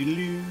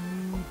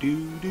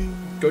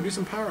do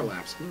some power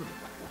laps. Come on.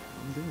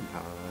 I'm doing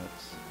power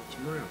laps.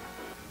 Come around.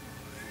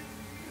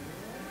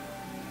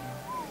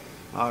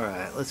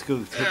 Alright, let's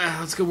go.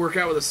 Let's go work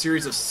out with a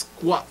series of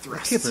squat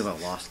thrusts. I can't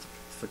believe I lost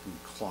freaking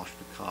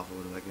Kloshnikov or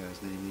whatever that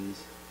guy's name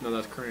is. No,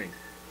 that's Krang.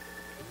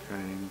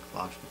 Krang,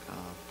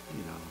 Kloshnikov,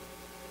 you know.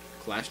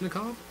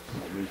 Kalashnikov?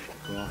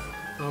 Kalashnikov.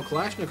 Oh,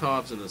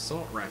 Kalashnikov's an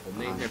assault rifle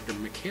named after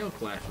Mikhail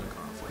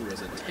Kalashnikov, who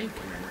was a tank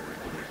commander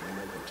in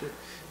World War II.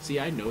 See,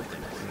 I know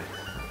things.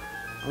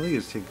 I think he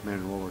was tank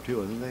commander in World War II,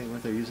 wasn't they?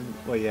 Weren't they using...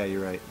 Well, yeah,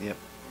 you're right. Yep.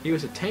 He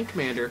was a tank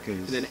commander,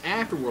 and then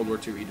after World War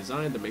II, he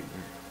designed the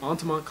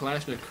Altamont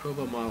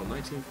Kalashnikova model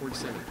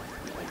 1947.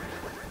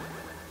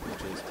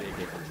 Which is big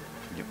difference.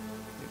 Yep.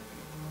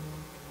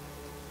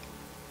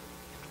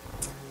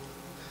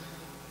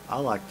 I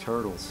like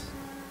turtles.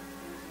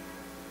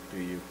 Do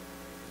you?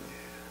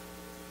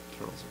 Yeah.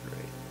 Turtles are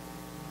great.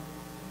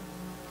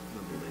 I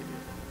don't believe you.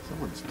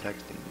 Someone's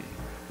texting me.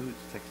 Who's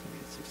texting me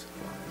at 6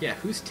 o'clock? Yeah,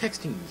 who's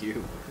texting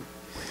you?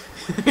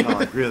 Oh,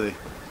 like, really?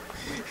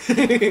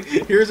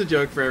 Here's a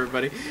joke for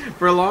everybody.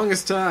 For the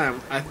longest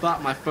time, I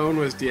thought my phone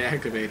was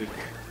deactivated.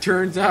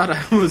 Turns out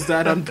I was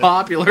that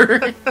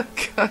unpopular.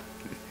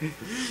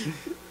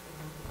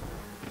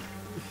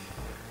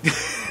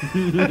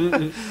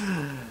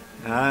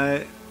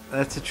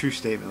 That's a true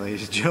statement,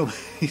 ladies and gentlemen.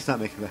 He's not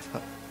making that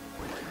up.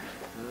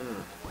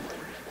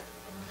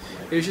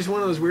 It was just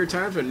one of those weird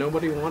times when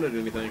nobody wanted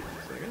anything.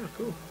 It's like, oh,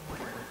 cool.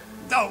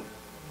 No!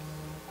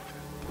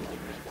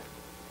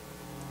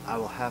 I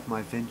will have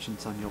my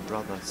vengeance on your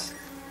brothers.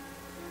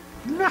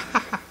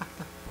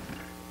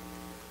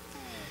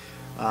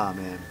 Ah,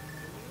 man.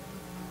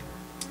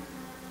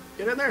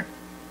 Get in there.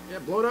 Yeah,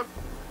 blow it up.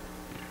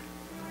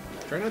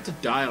 Try not to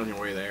die on your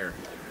way there.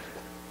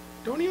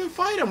 Don't even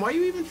fight him. Why are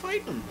you even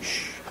fighting him?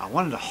 Shh. I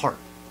wanted a heart.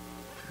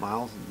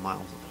 Miles and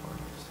miles of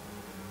hearts.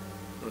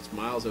 No, it's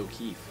Miles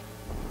O'Keefe.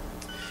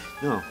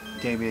 No,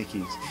 damn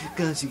Yankees.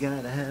 Cause you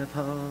gotta have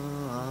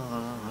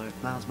heart.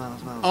 Miles,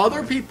 miles, miles.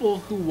 Other people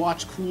who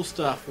watch cool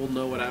stuff will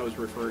know what I was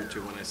referring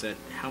to when I said,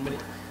 how many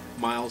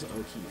Miles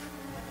O'Keefe?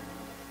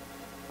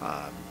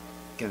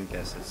 Gonna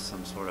guess it's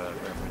some sort of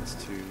reference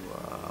to,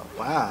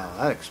 wow,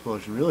 that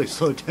explosion really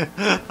slowed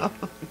down.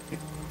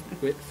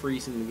 Quit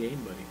freezing the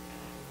game, buddy.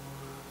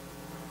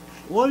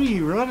 What are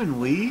you running,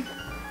 Wii?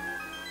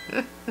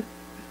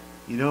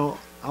 You know,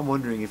 I'm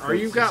wondering if... Are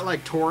you got,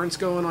 like, torrents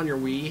going on your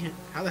Wii?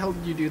 How the hell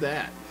did you do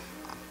that?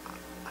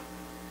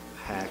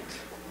 Hacked.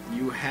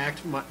 You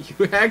hacked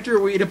your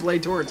Wii to play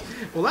torrents.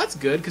 Well, that's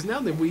good, because now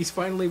the Wii's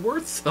finally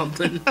worth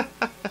something.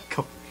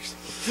 Go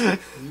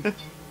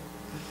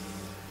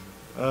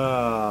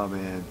Oh,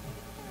 man.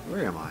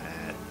 Where am I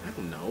at? I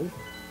don't know.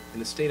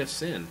 In a state of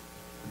sin.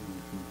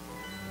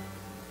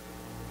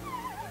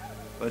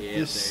 Let Yeah,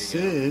 the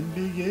sin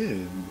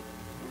begin.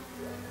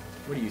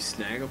 What are you,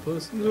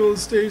 Snagglepuss? No, the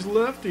stage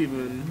left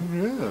even.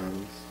 Yes.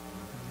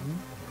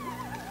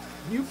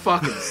 You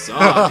fucking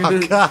suck.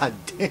 Oh, God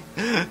damn.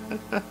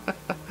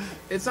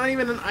 It's not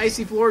even an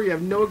icy floor. You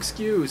have no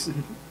excuse.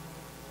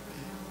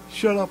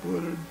 Shut up,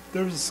 Leonard.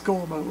 There's a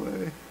skull in my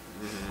way.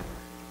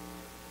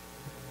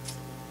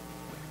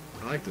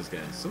 I like this guy.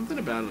 Something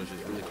about him is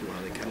just really cool.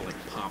 How they kind of like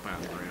pop out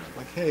of the ground.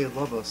 Like, hey,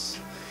 love us.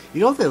 You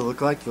know what they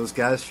look like? Those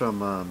guys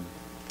from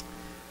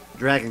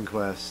Dragon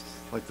Quest.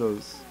 Like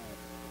those,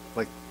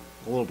 like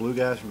the little blue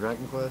guys from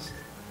Dragon Quest.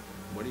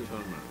 What are you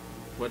talking about?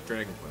 What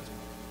Dragon Quest?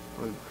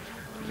 Like,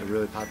 a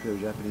really popular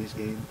Japanese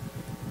game.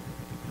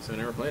 So I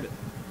never played it.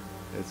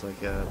 It's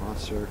like a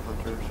Monster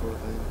Hunter sort of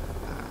thing.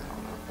 I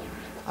don't know.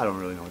 I don't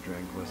really know what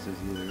Dragon Quest is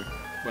either.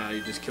 Wow,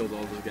 you just killed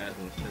all those guys.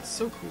 That's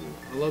so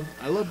cool.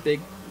 I love big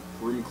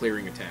room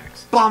clearing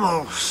attacks.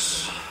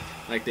 Vamos!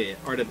 Like the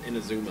art of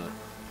Inazuma.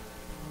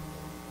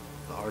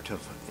 The art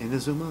of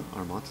Inazuma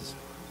or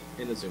Montezuma?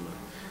 Inazuma.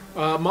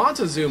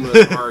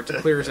 Montezuma's art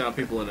clears out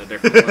people in a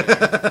different way.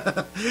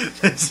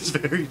 This is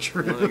very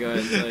true. I'm gonna go ahead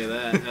and tell you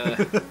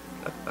that.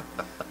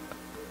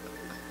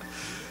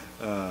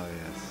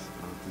 Yes.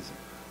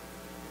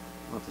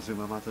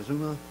 Montezuma,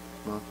 Montezuma,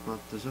 Montezuma,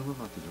 Montezuma,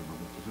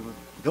 Montezuma.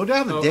 Go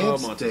down the damn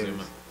stairs.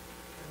 Montezuma.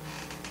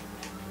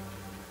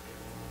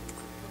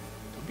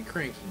 Don't be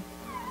cranky.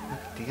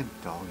 The damn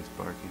dog is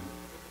barking.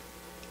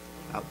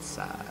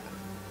 Outside.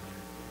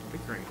 Don't be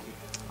cranky.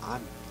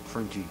 I'm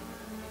fringy.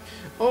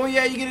 Oh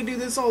yeah, you're gonna do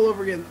this all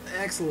over again.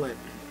 Excellent.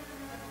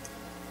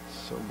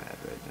 So mad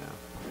right now.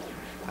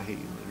 I hate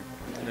you,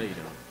 Leonard. No, you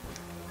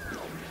don't.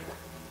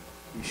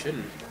 You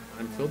shouldn't.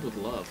 I'm filled with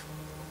love.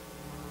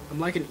 I'm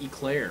like an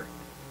eclair,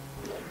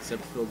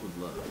 except filled with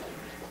love.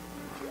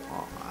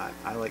 Oh,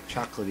 I like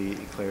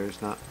chocolatey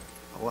eclairs, not...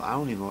 Well, I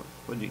don't even know...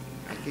 What do you...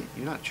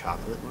 you're not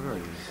chocolate. What are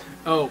you?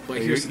 Oh, but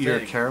here's the you're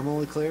thing. a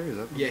caramel eclair? Is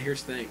that... Yeah,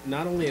 here's the thing.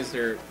 Not only is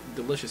there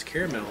delicious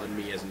caramel in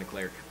me as an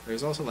eclair,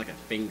 there's also like a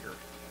finger.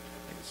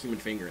 Like a human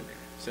finger in there.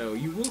 So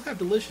you will have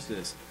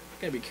deliciousness.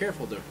 You gotta be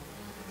careful to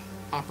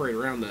operate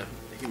around the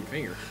human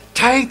finger.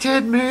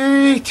 Tainted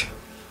meat!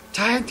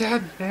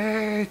 Tainted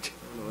meat!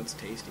 Oh, no, it's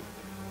tasty.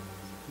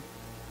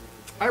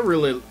 I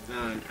really...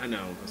 I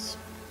know, it's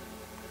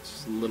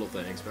just little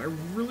things, but I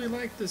really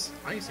like this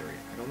ice area.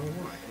 I don't know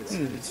why.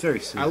 It's very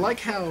soothing. I like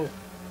how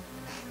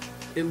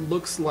it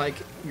looks like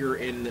you're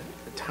in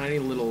a tiny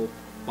little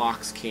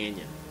box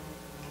canyon.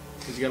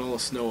 Because you got all the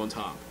snow on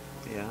top.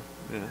 Yeah.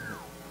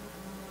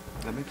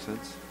 That makes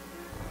sense.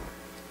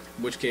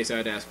 In which case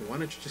I'd ask, well, why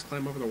don't you just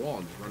climb over the wall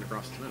and just run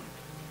across the snow?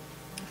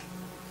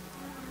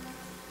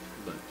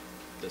 But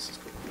this is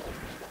cool.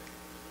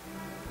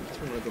 I just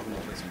want to go home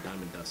and play some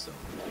Diamond Dust Zone.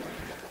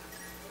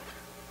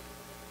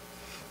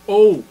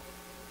 Oh!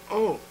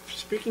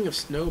 Speaking of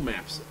snow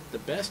maps, the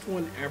best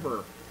ones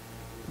ever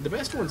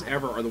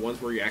are the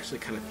ones where you actually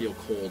kind of feel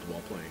cold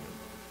while playing them.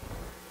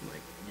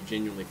 Like, you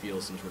genuinely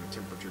feel some sort of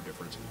temperature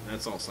difference. And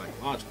that's all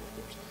psychological,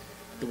 of course.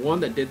 The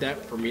one that did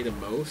that for me the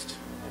most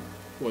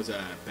was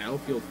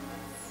Battlefield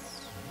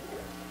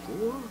 4?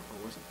 Or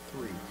was it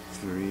 3?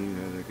 3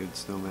 has a good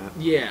snow map.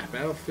 Yeah,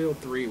 Battlefield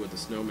 3 with the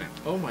snow map.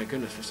 Oh my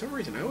goodness, for some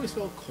reason I always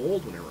felt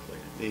cold whenever I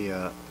played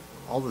it.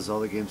 All the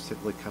Zelda games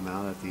typically come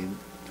out at the end,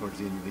 towards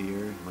the end of the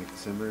year, like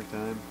December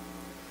time.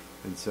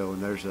 And so when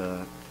there's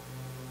a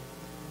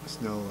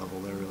snow level.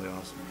 They're really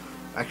awesome.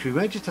 Actually, we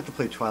might just have to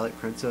play Twilight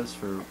Princess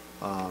for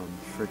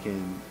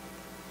freaking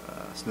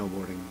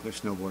snowboarding. There's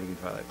snowboarding in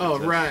Twilight Princess. Oh,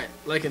 right.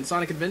 Like in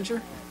Sonic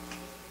Adventure?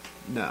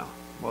 No.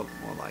 More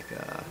like,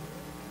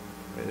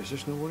 wait, is there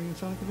snowboarding in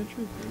Sonic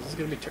Adventure?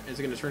 Is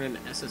it gonna turn into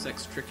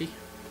SSX Tricky?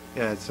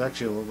 Yeah, it's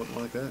actually a little bit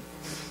more like that.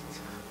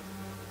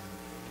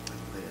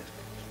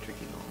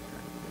 Tricky long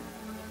time.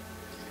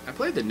 I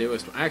played the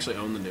newest one. I actually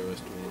own the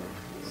newest one.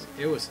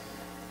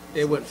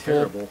 It went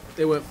terrible.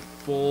 It went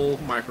full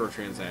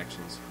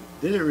microtransactions.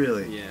 Did it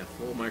really? Yeah,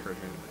 full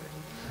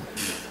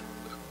microtransactions.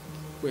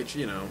 Which,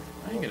 you know,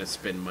 I ain't gonna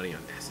spend money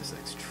on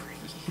SSX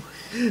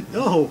Tricky.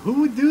 No,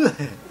 who would do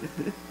that? Out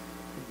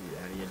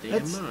of your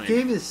damn mind.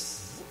 Game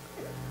is.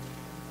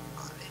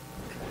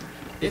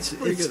 It's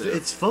pretty good.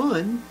 It's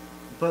fun,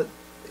 but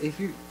if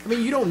you, I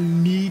mean, you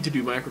don't need to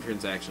do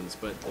microtransactions,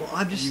 but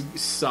you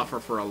suffer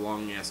for a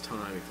long ass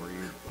time before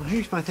you. Well,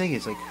 here's my thing: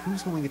 is like,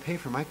 who's going to pay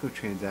for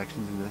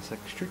microtransactions in SX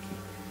Tricky?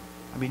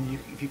 I mean,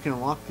 if you can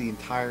unlock the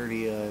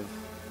entirety of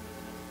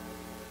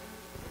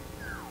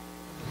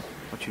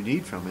what you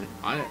need from it.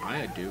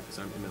 I do because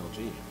I'm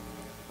MLG.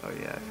 Oh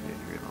yeah, I forget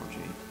you're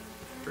MLG.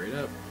 Straight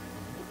up.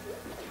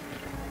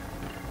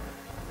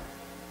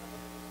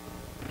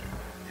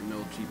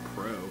 MLG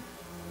Pro.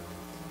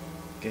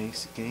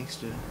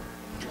 Gangsta.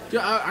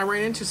 Yeah, I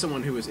ran into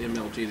someone who was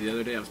MLG the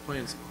other day. I was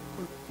playing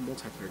what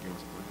multiplayer game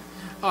was I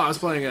playing? Oh, I was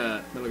playing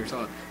Metal Gear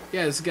Solid.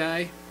 Yeah, this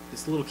guy,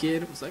 this little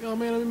kid, was like, "Oh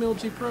man, I'm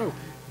MLG Pro.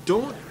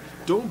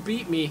 Don't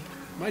beat me.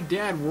 My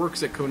dad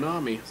works at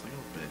Konami." I was like,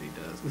 "I'll bet he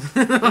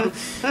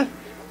does."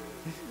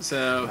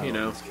 So you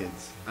know,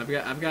 kids.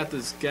 I've got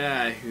this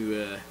guy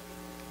who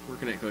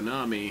working at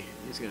Konami.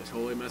 He's gonna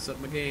totally mess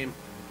up my game.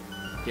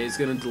 Yeah, he's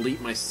gonna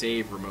delete my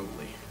save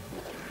remotely.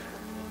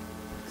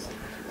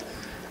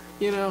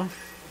 You know,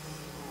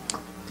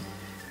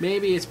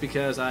 maybe it's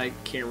because I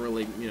can't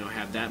really, you know,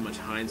 have that much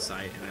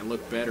hindsight, and I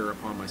look better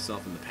upon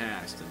myself in the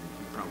past, and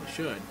you probably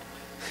should.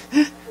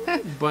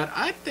 But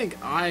I think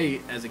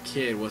I, as a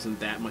kid, wasn't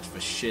that much of a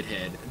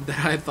shithead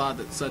that I thought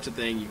that such a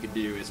thing you could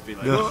do is be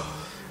like, No.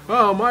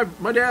 oh,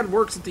 my dad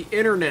works at the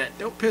internet.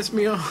 Don't piss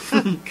me off.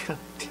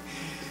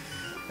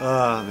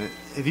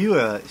 If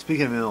you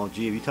speaking of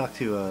MLG, have you talked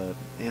to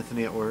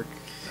Anthony at work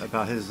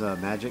about his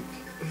magic?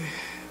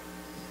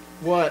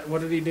 What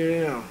did he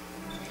do now?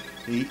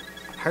 He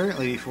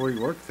apparently before he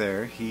worked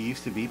there, he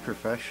used to be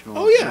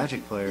professional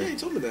magic player. Yeah, he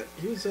told me that.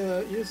 He was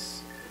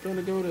going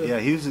to go to. Yeah,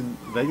 he was in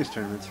Vegas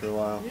tournaments for a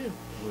while. Yeah.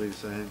 What he was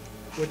saying.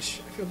 Which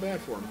I feel bad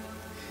for him.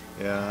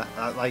 Yeah,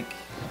 like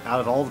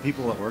out of all the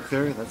people that work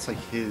there, that's like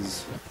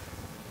his.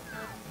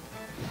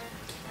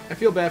 I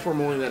feel bad for him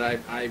only that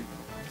I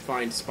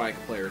find Spike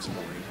players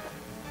annoying.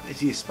 Is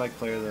he a Spike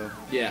player though?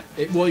 Yeah.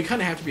 Well, you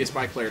kind of have to be a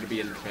Spike player to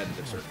be in the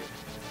competitive circuit.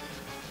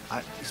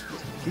 Can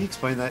you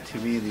explain that to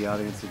me in the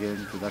audience again?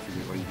 Because I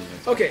forget what you mean.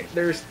 Okay,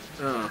 there's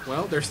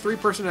three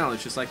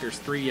personalities, just like there's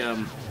three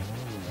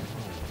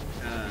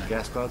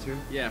Gas clouds here?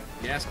 yeah,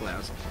 gas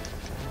clouds.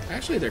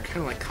 Actually, they're kind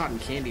of like cotton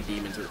candy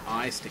demons with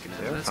eyes sticking out.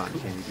 They're That's cotton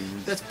cool. candy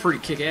demons. That's pretty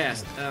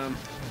kick-ass. That's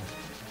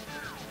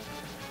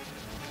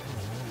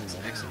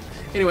excellent.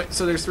 Anyway,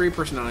 so there's three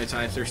personality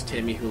types. There's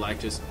Timmy, who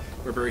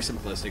we're very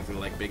simplistic. They're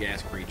like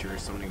big-ass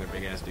creatures, summoning their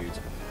big-ass dudes.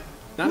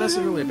 Not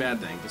necessarily a bad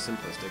thing, just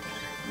simplistic.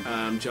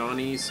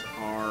 Johnnies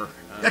are...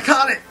 I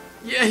caught it!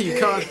 Yeah, you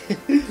caught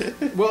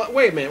it. Well,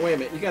 wait a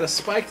minute. You got a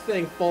spiked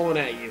thing falling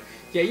at you.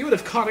 Yeah, you would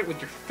have caught it with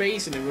your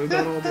face and it would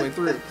have gone all the way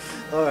through.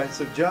 Alright,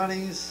 so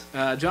Johnnies...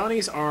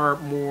 Johnnies are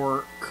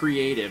more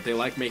creative. They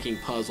like making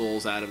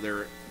puzzles out of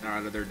their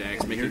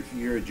decks.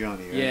 You're a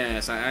Johnny, right?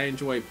 Yes, I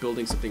enjoy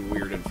building something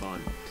weird and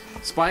fun.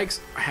 Spikes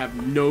have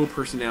no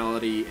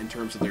personality in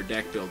terms of their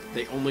deck build.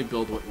 They only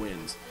build what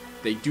wins.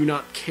 They do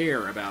not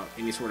care about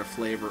any sort of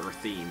flavor or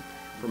theme.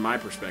 From my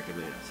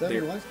perspective,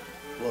 Seven life?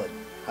 Blood.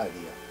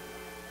 Idea.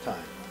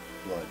 Time.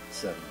 Blood.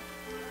 7.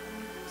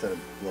 7.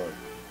 Blood.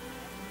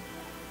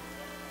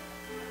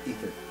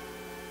 Ether.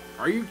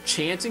 Are you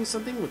chanting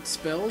something with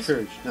spells?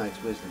 Courage. Nice.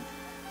 Wisdom.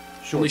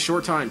 Only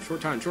short time. Gate.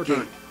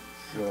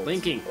 Worlds.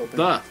 Linking. Open.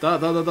 The.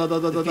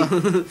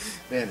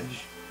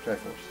 Vanish. Triforce.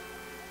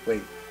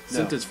 Wait. No.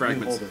 Sentence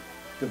fragments. Hold it.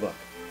 Good luck.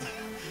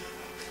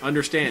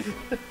 Understand.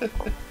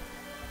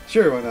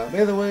 Sure, why not?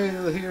 May the way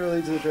of the hero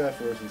leads to the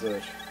Triforce and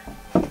such.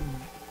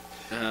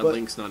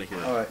 Link's not a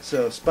hero. Alright,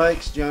 so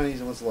Spikes, Johnnies,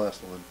 and what's the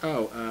last one?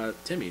 Oh,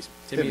 Timmy's.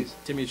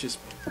 Timmy's just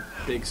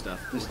big stuff.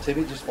 Does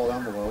Timmy just fall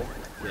down below?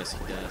 Yes,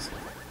 he does.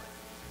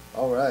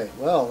 Alright,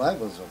 well, that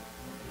was a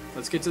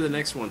Let's get to the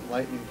next one.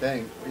 lightning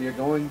thing. You're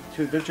going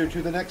to adventure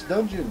to the next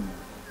dungeon.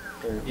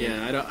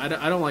 Yeah,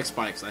 I don't like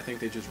spikes. I think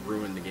they just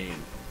ruin the game.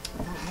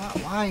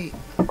 Why?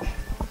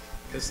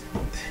 Because,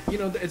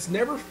 it's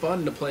never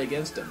fun to play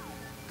against them.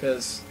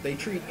 Because they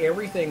treat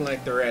everything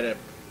like they're at a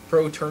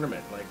pro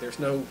tournament. Like, there's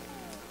no...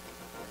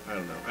 I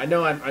don't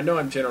know. I know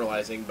I'm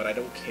generalizing, but I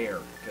don't care.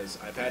 Because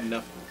I've had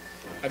enough...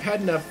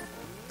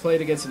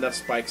 Played against enough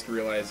spikes to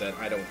realize that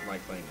I don't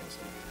like playing against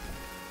them.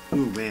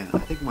 Ooh, man. I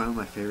think one of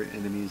my favorite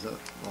enemies of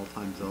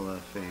all-time Zelda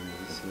fame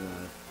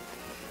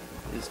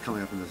is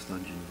coming up in this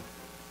dungeon.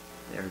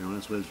 They are known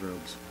as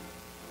Wizrogues.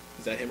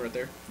 Is that him right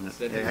there? Is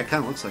that him? That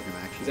kind of looks like him,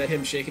 actually. Is that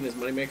him shaking his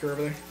moneymaker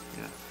over there?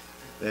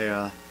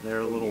 Yeah.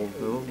 They're little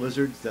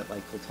lizards that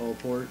like will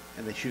teleport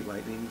and they shoot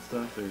lightning and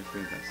stuff. They're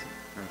fantastic.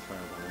 Or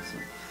fireballs.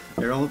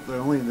 So they're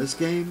only in this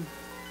game.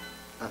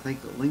 I think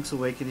Link's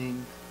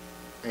Awakening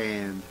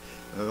and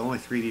the only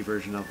 3D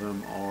version of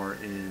them are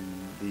in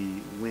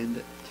the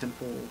Wind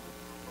Temple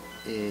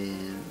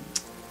in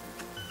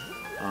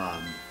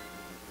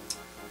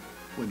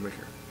Wind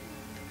Waker.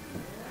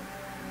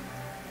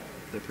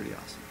 They're pretty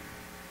awesome.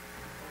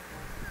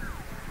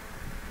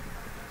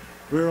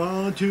 We're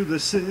on to the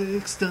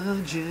 6th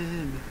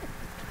dungeon.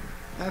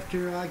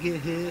 After I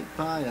get hit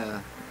by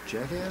a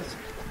jackass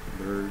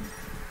bird.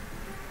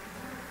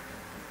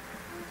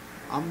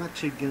 I'm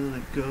actually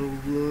gonna go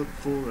look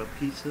for a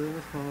piece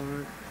of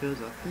heart,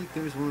 because I think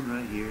there's one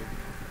right here.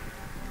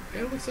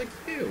 It looks like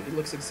you. It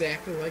looks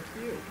exactly like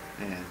you.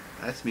 And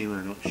that's me when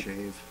I don't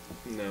shave.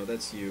 No,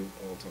 that's you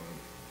all the time.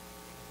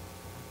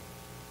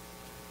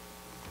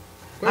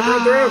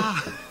 Go through!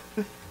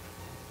 No,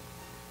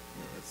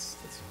 that's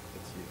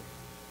you.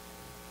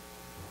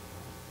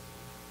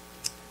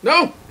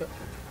 No!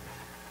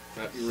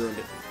 Oh, you ruined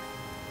it.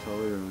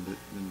 Totally ruined it,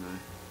 didn't I?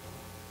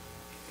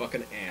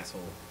 Fucking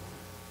asshole.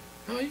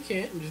 No, you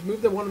can't. Just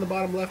move the one on the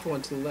bottom left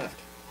one to the left.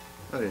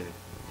 Oh, yeah.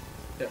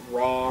 Yeah,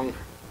 wrong.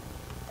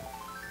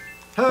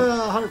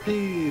 Ah, heart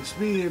piece!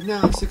 We have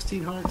now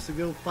 16 hearts to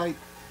go fight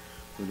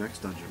the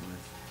next dungeon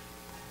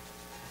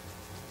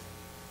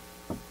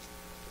with.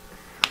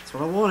 That's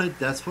what I wanted.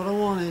 That's what I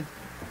wanted.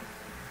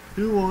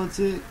 Who wants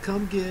it?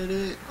 Come get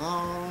it.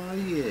 Oh,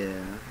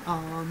 yeah.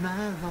 All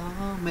night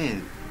long.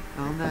 Man,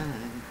 all night.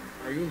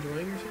 Are you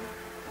enjoying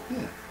yourself?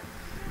 Yeah.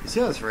 You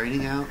see how it's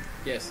raining out?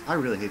 Yes. I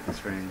really hate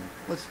this rain.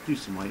 Let's do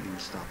some lightning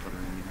to stop the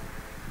rain.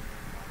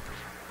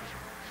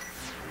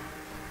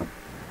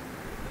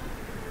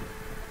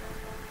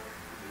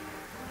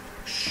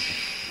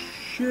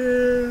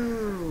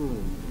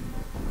 Shoo!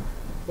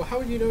 Well, how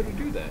would you know to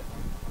do that?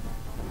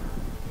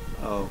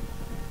 Oh,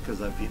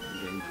 because I've beaten the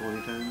game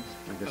 20 times.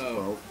 I guess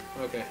 12.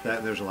 Okay.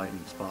 There's a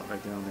lightning spot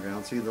right there on the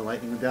ground. See the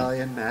lightning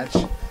medallion? Match.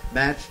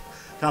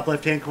 Top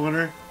left-hand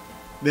corner.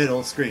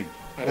 Middle screen.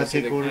 I don't see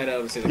the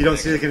connection. You don't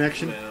see the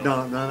connection?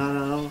 No.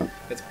 No.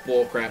 That's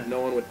bullcrap.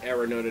 No one would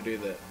ever know to do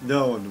that.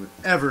 No one would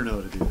ever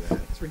know to do that.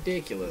 It's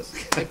ridiculous.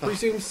 I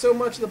presume so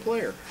much of the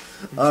player.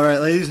 Alright,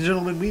 ladies and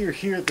gentlemen, we are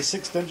here at the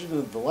 6th dungeon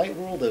of the Light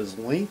World as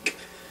Link.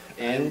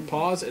 And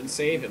pause and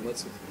save and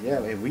let's...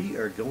 Yeah, and we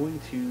are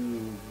going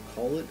to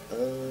call it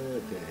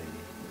a day.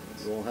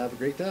 We'll have a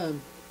great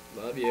time.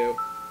 Love you.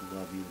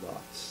 Love you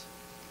lots.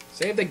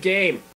 Save the game.